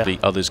possibly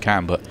others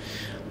can. But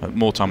the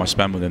more time I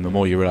spend with him, the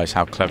more you realise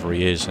how clever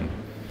he is. And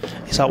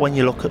it's like when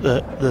you look at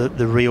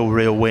the real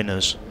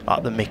winners,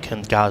 like the Mick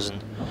and Gaz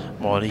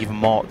and even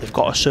Mark, they've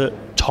got a certain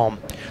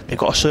they've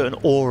got a certain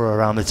aura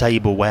around the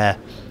table where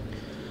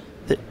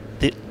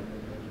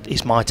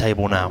it's my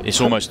table now.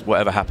 It's almost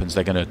whatever happens,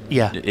 they're going to...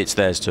 Yeah. It's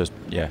theirs to...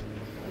 Yeah.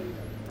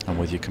 I'm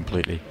with you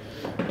completely.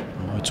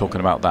 We're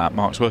talking about that.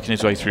 Mark's working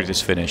his way through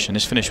this finish, and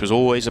this finish was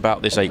always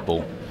about this 8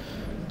 ball.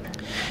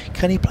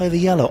 Can he play the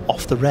yellow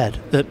off the red?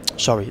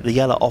 Sorry, the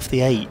yellow off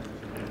the 8?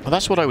 Well,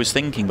 that's what I was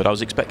thinking, but I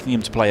was expecting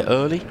him to play it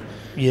early.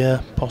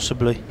 Yeah,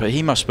 possibly. But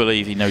he must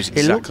believe he knows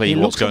exactly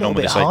what's going on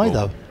with this 8 ball.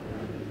 Though.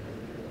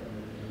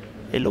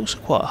 It looks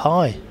quite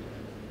high.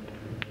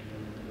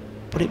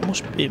 But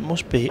it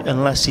must be,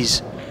 unless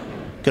he's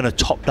going to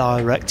top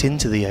direct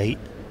into the 8.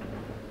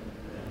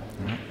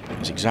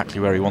 It's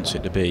exactly where he wants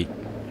it to be.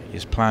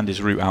 He's planned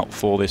his route out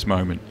for this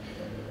moment.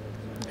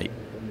 I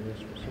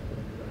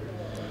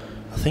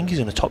think he's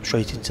going to top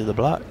straight into the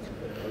black.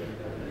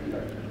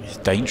 It's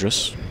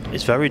dangerous.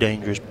 It's very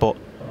dangerous, but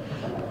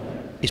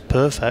it's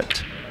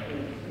perfect.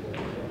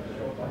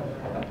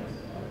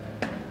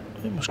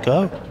 It must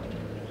go.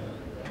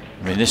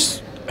 I mean,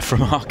 this,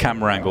 from our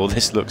camera angle,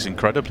 this looks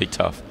incredibly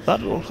tough.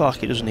 That looks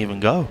like it doesn't even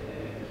go.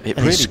 It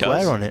and really he's square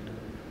does. on it.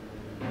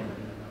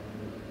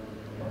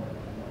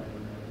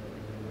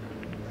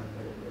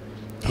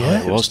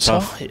 Yeah, it was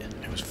tough. tight.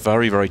 It was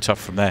very, very tough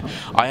from there.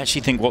 I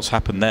actually think what's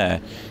happened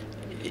there,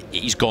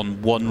 he's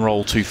gone one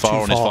roll too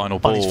far on his final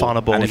ball. On his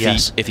final ball, and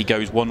if he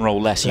goes one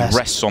roll less, he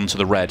rests onto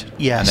the red.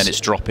 Yes. And then it's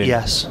dropping.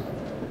 Yes.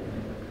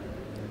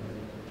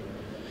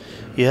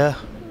 Yeah,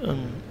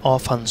 and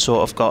Arfan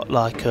sort of got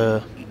like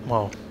a,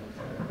 well,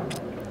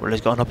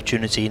 he's got an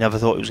opportunity he never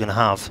thought he was going to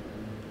have.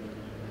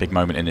 Big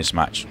moment in this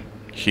match.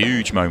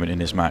 Huge moment in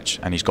this match,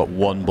 and he's got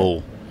one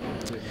ball.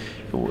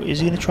 Is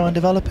he going to try and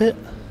develop it?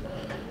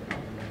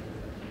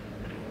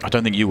 I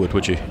don't think you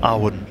would you? I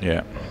wouldn't.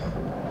 Yeah.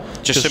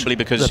 Just simply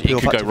because it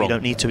could go wrong. You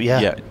don't need to.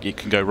 Yeah. It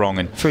can go wrong.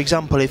 And for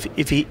example,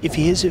 if he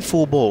hits it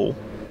full ball,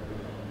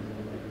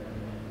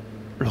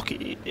 look,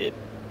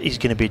 he's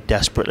going to be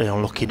desperately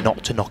unlucky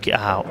not to knock it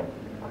out,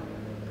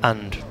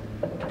 and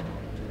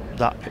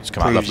that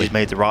proves he's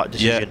made the right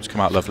decision. Yeah, it's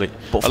come out lovely.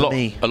 But for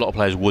me, a lot of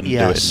players wouldn't do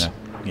it in there.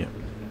 Yeah.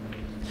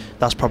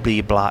 That's probably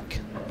your black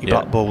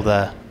ball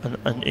there,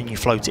 and you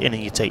float it in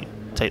and you take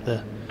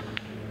the.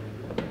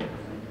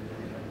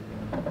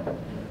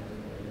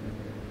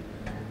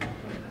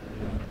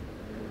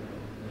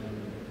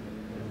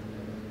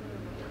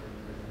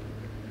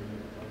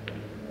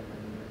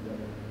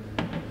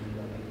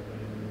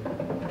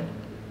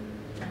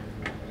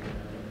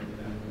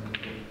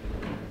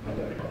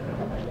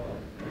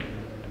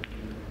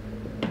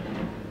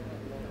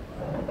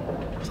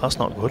 That's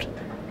not good.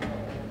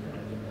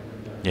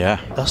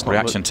 Yeah, that's not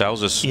reaction good.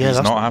 Tells us he's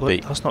not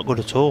happy. That's not good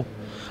at all.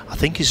 I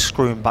think he's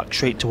screwing back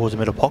straight towards the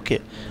middle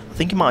pocket. I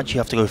think he might actually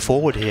have to go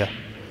forward here.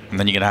 And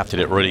then you're going to have to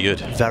do it really good.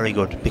 Very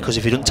good, because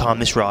if he doesn't time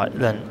this right,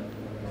 then...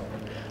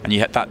 And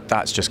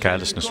that's just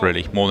carelessness,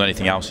 really. More than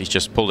anything else, he's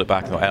just pulled it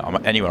back.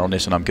 I'm anywhere on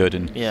this and I'm good.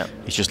 And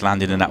he's just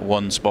landed in that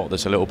one spot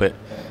that's a little bit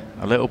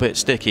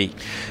sticky.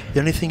 The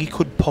only thing he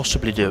could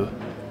possibly do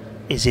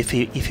is if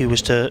he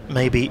was to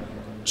maybe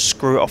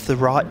screw it off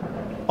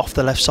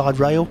the left side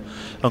rail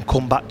and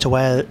come back to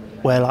where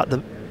like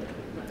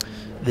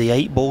the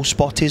 8 ball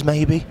spot is,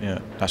 maybe. Yeah,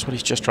 that's what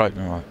he's just tried.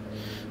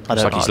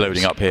 Looks like he's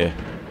loading up here.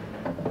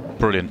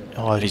 Brilliant.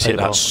 Oh, he's hit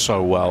that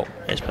so well.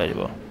 It's played it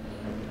well.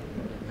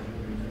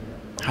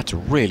 Had to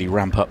really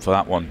ramp up for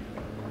that one.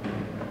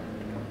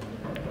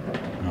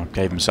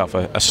 Gave himself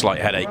a slight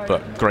headache,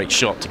 but great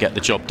shot to get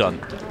the job done.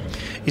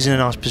 He's in a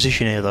nice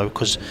position here though,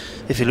 because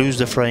if he loses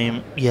the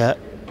frame,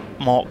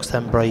 Mark's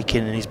then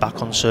breaking and he's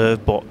back on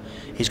serve, but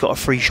he's got a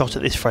free shot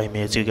at this frame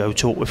here to go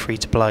talk with free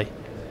to play.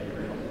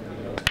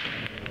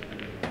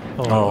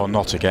 Oh,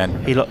 not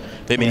again. He's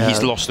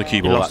lost the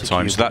cue ball that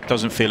time, so that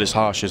doesn't feel as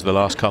harsh as the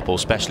last couple,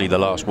 especially the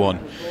last one.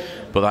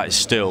 But that is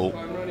still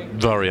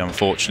very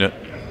unfortunate.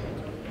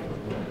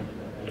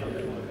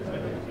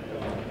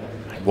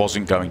 It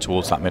wasn't going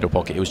towards that middle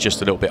pocket. It was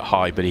just a little bit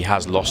high, but he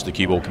has lost the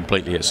cue ball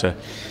completely. It's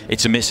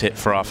a miss hit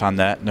for Arfan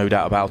there, no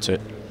doubt about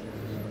it.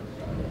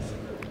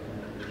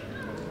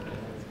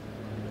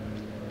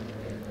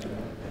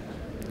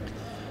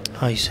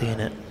 How are you seeing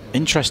it?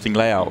 Interesting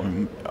layout.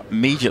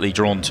 Immediately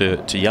drawn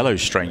to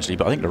yellows, strangely,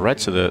 but I think the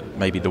reds are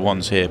maybe the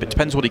ones here. But it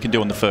depends what he can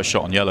do on the first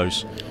shot on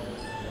yellows.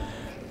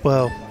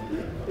 Well,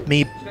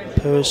 me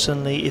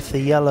personally, if the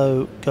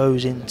yellow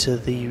goes into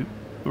the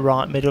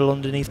right middle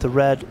underneath the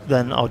red,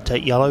 then I would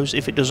take yellows.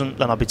 If it doesn't,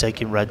 then I'll be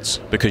taking reds.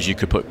 Because you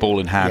could put ball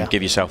in hand,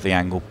 give yourself the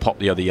angle, pop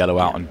the other yellow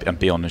out, and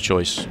be on the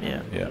choice.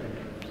 Yeah.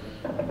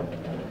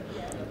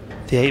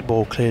 The 8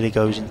 ball clearly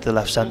goes into the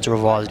left centre,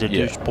 otherwise they'd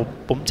just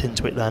bumped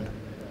into it then.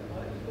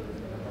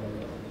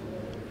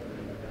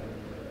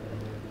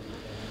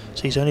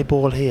 So his only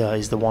ball here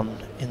is the one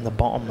in the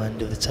bottom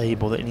end of the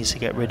table that he needs to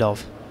get rid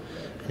of.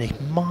 And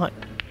he might...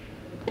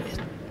 Do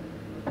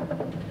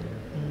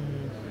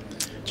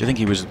you think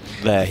he was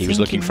there? He was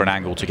looking for an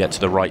angle to get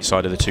to the right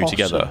side of the two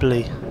together?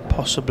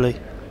 Possibly.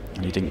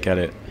 And he didn't get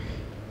it.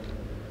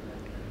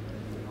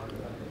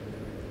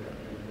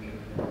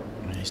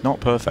 He's not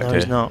perfect here. No,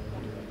 he's not.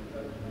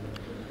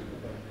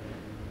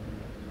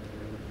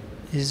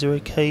 Is there a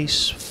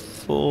case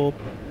for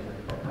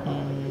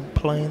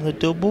playing the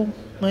double,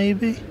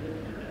 maybe?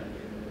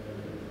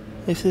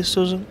 If this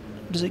doesn't...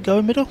 Does it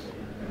go middle?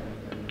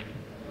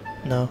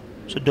 No.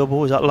 It's a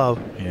double. Is that low?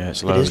 Yeah,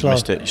 it's low. He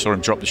missed it. You saw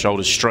him drop the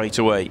shoulders straight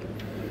away.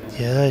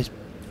 Yeah.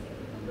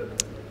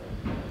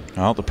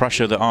 Well, the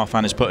pressure that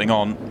Arfan is putting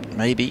on,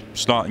 maybe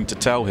starting to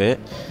tell here.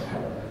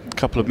 A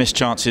couple of missed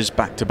chances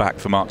back to back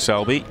for Mark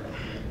Selby.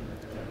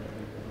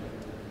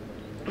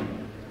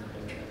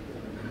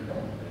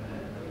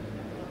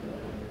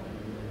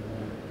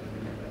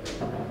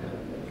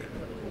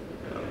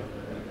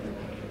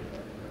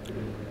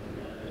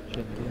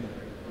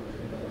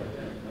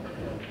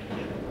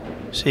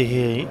 See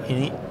here,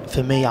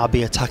 for me, I'll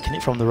be attacking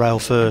it from the rail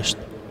first,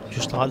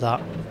 just like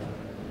that.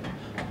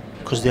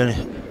 Because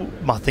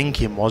my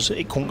thinking was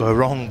it couldn't go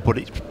wrong, but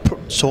it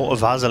sort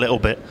of has a little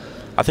bit.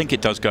 I think it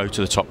does go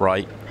to the top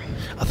right.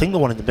 I think the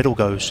one in the middle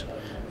goes.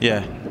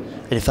 Yeah.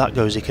 And if that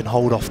goes, he can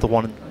hold off the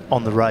one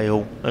on the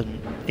rail,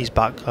 and he's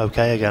back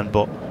okay again.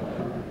 But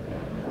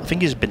I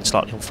think he's been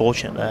slightly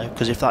unfortunate there,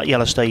 because if that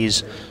yellow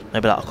stays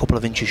maybe like a couple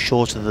of inches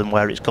shorter than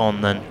where it's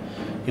gone, then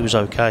he was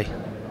okay.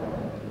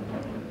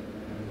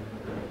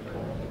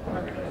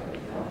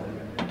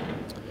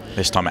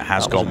 This time it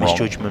has gone wrong.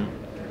 Misjudgment.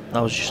 That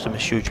was just a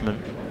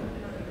misjudgment.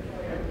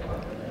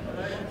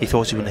 He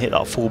thought he was going to hit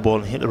that full ball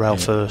and hit the rail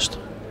first.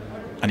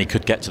 And he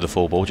could get to the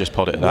full ball, just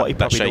pot it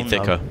that shade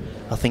thicker.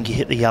 I think he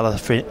hit the yellow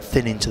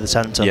thin into the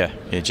centre. Yeah,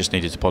 he just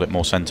needed to pot it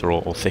more centre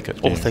or thicker.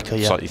 Or thicker,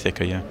 yeah. Slightly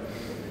thicker, yeah.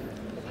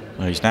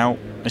 Well,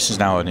 this is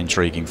now an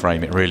intriguing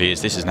frame, it really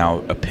is. This is now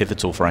a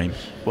pivotal frame.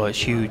 Well, it's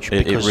huge.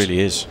 It really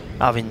is.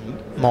 Having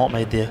Mark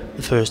made the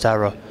first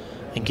error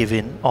and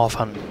giving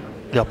Arfan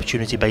the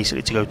opportunity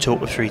basically to go 2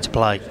 up with 3 to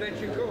play.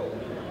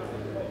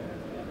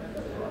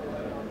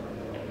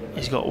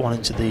 He's got one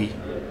into the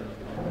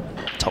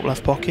top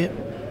left pocket.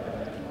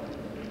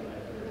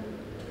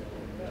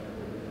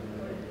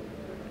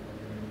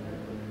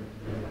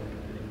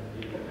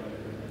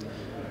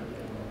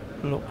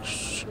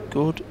 Looks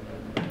good.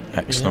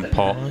 Excellent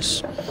pot.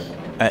 Nice.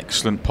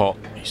 Excellent pot.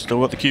 He's still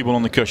got the cue ball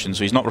on the cushion,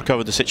 so he's not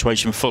recovered the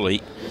situation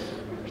fully.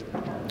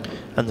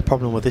 And the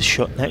problem with this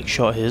next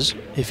shot is,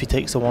 if he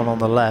takes the one on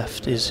the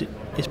left, it's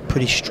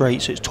pretty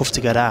straight, so it's tough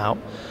to get out.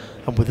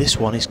 And with this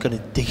one, he's going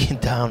to dig in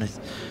down.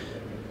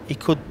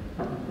 Could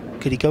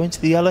he go into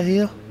the yellow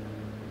here?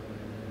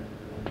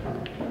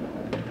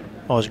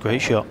 Oh, it's a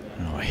great shot.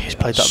 Oh, he's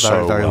played that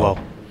very well.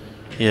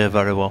 Yeah,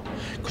 very well.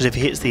 Because if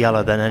he hits the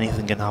yellow, then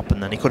anything can happen.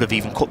 Then he could have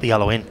even cut the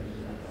yellow in.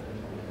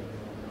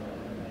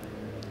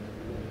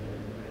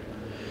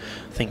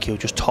 I think he'll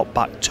just top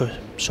back to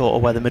sort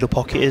of where the middle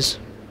pocket is.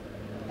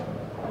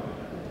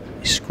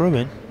 He's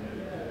screwing.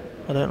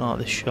 I don't like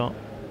this shot.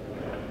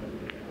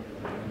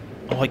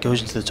 Oh, it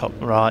goes into the top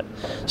right.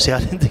 See, I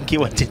didn't think it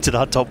went into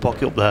that top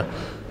pocket up there.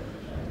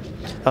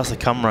 That's the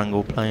camera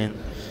angle playing.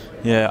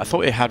 Yeah, I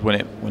thought it had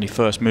when he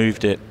first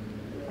moved it,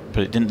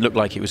 but it didn't look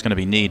like it was going to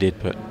be needed,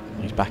 but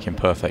he's back in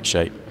perfect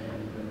shape.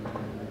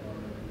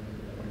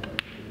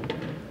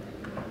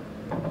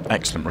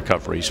 Excellent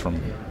recoveries from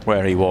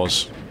where he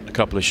was a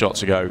couple of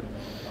shots ago.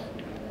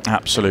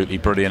 Absolutely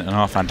brilliant, and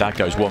Arfan Dad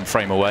goes 1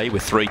 frame away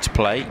with 3 to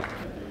play.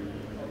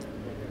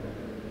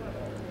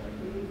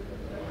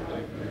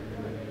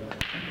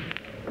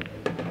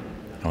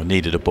 Oh,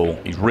 needed a ball.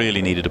 He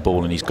really needed a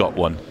ball, and he's got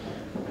one.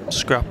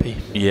 Scrappy.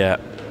 Yeah,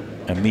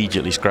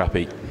 immediately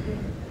scrappy.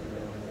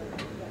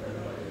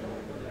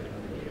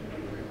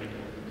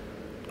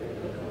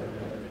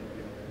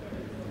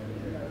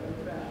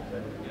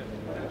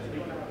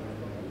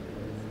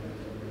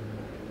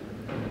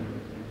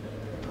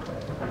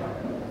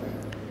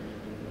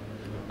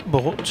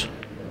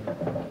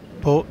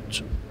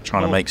 But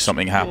trying to make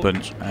something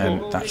happen,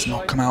 and that's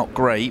not come out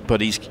great,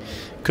 but he's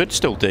could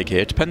still dig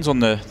here. Depends on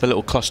the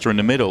little cluster in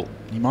the middle.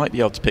 He might be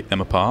able to pick them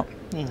apart.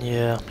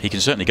 Yeah. He can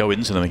certainly go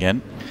into them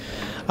again.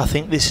 I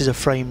think this is a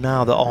frame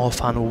now that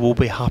Arfan will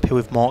be happy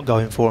with Mark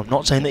going for him.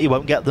 Not saying that he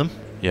won't get them.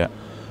 Yeah.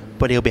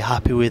 But he'll be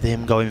happy with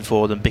him going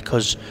for them,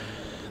 because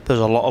there's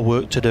a lot of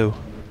work to do.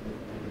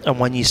 And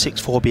when you're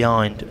 6-4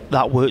 behind,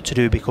 that work to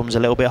do becomes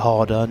a little bit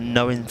harder,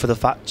 knowing for the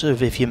fact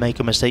of if you make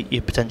a mistake,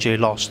 you're potentially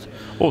lost.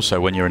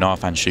 Also, when you're in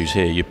Arfan's shoes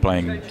here, you're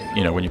playing,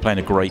 you know, when you're playing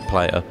a great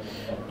player,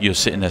 you're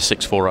sitting there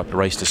 6-4 up, a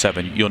race to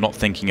 7. You're not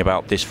thinking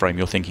about this frame.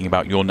 You're thinking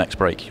about your next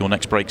break. Your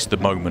next break's the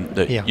moment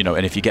that, you know,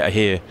 and if you get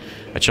a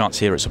chance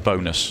here, it's a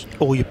bonus.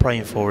 All you're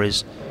praying for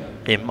is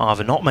him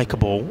either not make a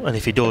ball, and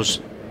if he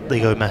does, they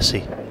go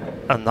messy.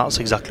 And that's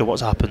exactly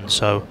what's happened,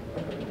 so...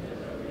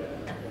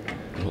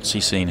 What's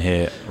he seen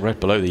here? Red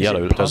below the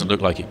yellow. It doesn't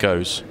look like it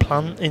goes.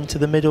 Plant into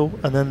the middle,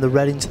 and then the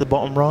red into the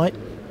bottom right.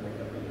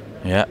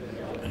 Yeah,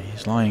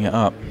 he's lining it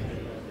up.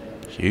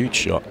 Huge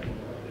shot.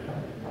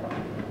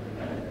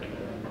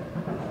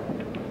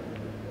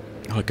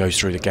 Oh, it goes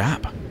through the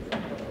gap.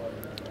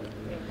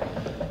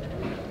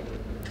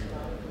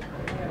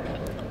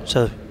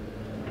 So,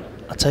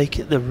 I take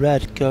it the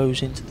red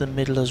goes into the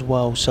middle as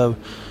well, so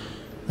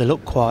they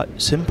look quite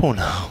simple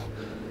now.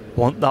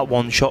 That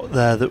one shot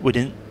there that we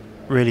didn't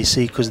really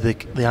see because of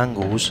the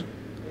angles.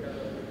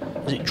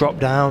 Does it drop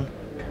down?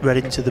 Red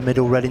into the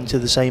middle, red into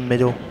the same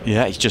middle.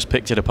 Yeah, he's just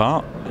picked it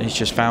apart. He's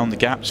just found the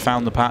gaps,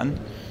 found the pattern.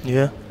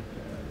 Yeah.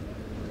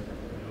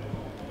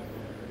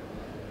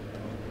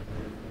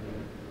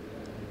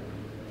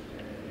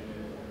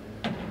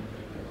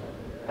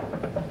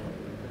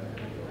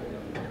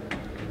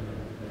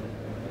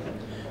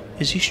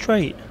 Is he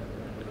straight?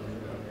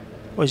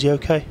 Or is he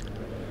okay?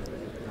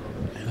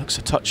 He looks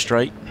a touch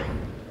straight.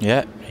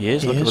 Yeah, he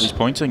is. Look at what he's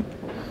pointing.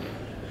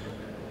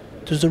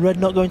 Does the red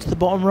not go into the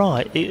bottom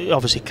right? It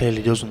obviously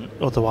clearly doesn't,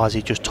 otherwise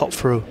he'd just top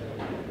through.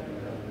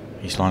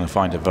 He's trying to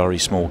find a very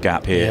small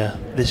gap here. Yeah,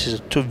 this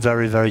is a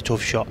very, very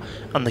tough shot,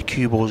 and the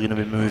cue ball is going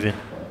to be moving.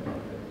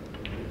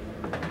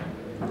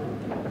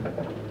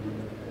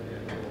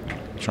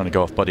 Trying to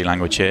go off body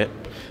language here.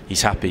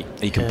 He's happy.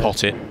 He can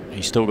pot it.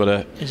 He's still got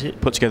to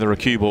put together a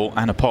cue ball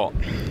and a pot.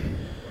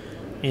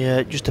 Yeah,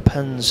 it just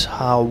depends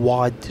how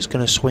wide it's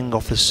going to swing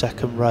off the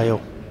second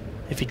rail.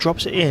 If he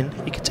drops it in,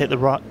 he can take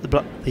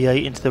the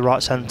 8 into the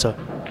right centre.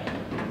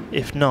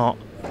 If not,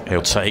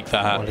 he'll take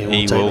that.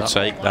 He will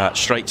take that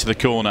straight to the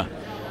corner.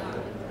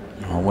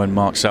 Oh, when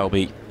Mark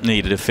Selby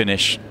needed a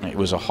finish, it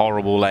was a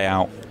horrible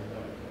layout,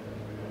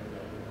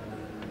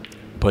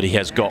 but he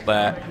has got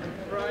there.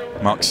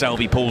 Mark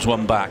Selby pulls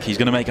one back. He's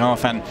going to make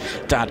Arfan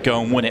Dad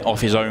go and win it off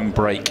his own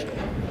break.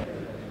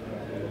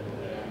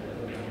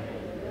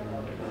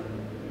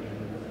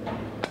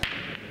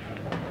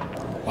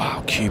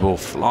 Wow, cue ball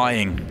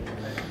flying.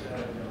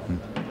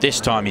 This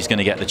time he's going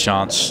to get the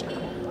chance.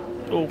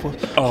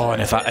 Oh,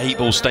 and if that 8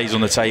 ball stays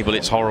on the table,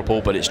 it's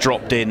horrible, but it's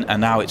dropped in,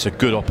 and now it's a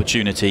good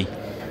opportunity.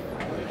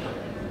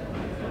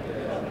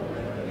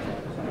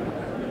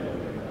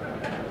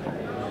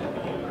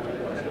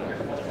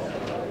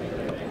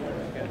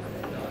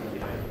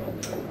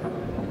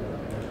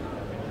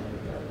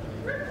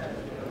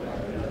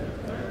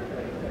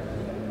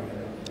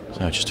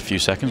 So just a few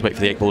seconds, wait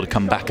for the 8 ball to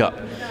come back up.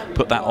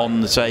 Put that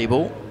on the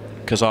table,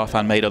 because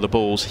Arfan made other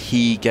balls.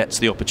 He gets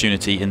the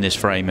opportunity in this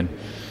frame, and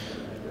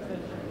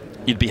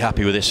you'd be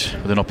happy with this,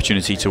 with an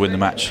opportunity to win the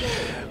match.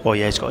 Well,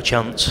 yeah, he's got a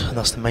chance, and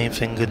that's the main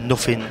thing, and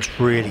nothing's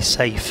really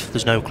safe.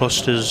 There's no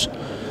clusters,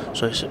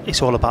 so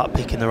it's all about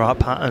picking the right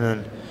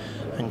pattern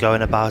and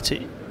going about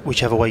it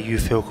whichever way you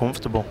feel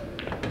comfortable.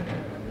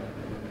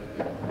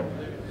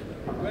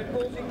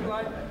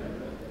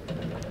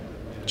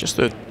 Just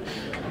the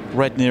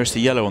red nearest the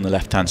yellow on the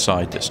left-hand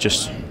side, that's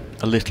just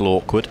a little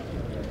awkward.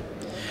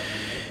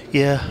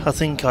 Yeah, I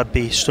think I'd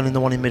be stunning the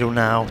one in the middle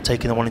now,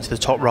 taking the one into the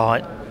top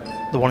right,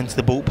 the one into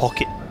the boot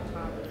pocket.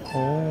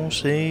 Oh,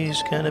 see,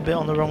 he's getting a bit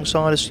on the wrong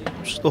side of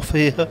stuff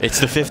here. It's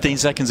the 15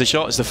 seconds a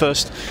shot. It's the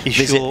first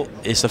visit.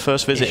 It's the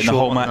first visit in the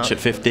whole match at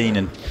 15,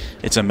 and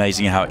it's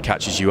amazing how it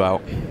catches you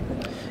out.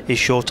 He's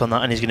short on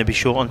that, and he's going to be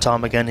short on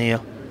time again here.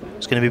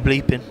 It's going to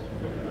be bleeping.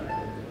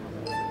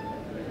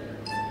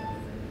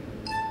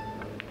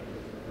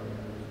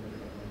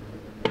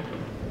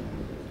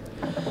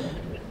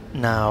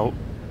 Now,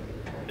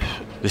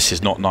 this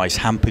is not nice.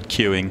 Hampered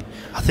cueing.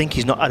 I think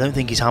he's not. I don't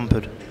think he's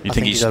hampered. You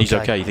think he's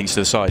okay? You think he's to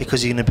the side?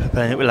 Because he's going to be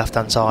playing it with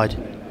left-hand side.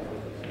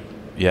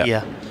 Yeah.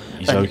 Yeah.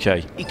 He's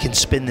okay. He can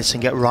spin this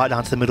and get right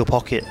down to the middle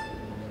pocket.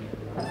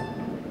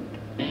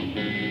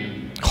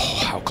 Oh,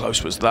 how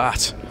close was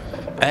that?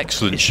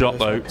 Excellent shot,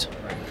 though.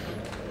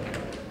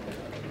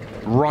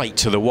 Right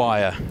to the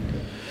wire.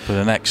 But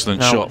an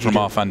excellent shot from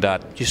Arfan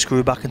Dad. Do you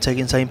screw back and take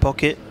it in the same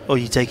pocket, or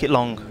you take it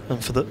long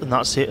and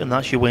that's it, and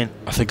that's your win?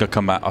 I think I'd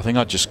come back. I think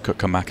I'd just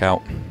come back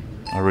out.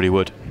 I really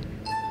would.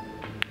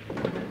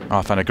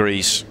 Arfan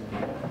agrees.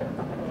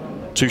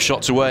 2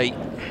 shots away.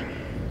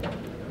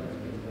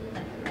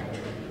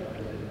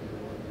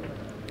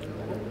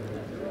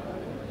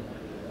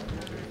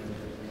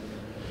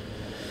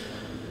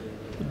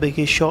 The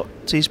biggest shot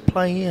he's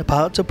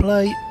about to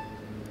play.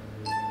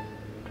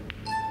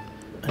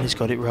 And he's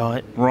got it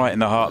right. Right in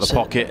the heart of the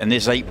pocket, and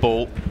this 8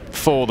 ball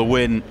for the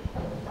win.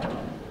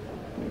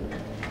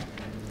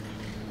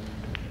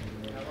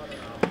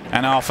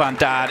 And Arfan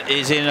Dad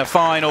is in a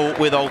final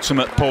with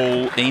Ultimate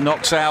Pool. He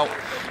knocks out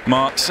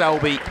Mark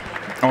Selby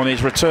on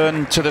his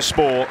return to the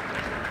sport.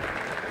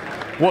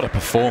 What a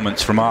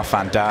performance from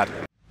Arfan Dad.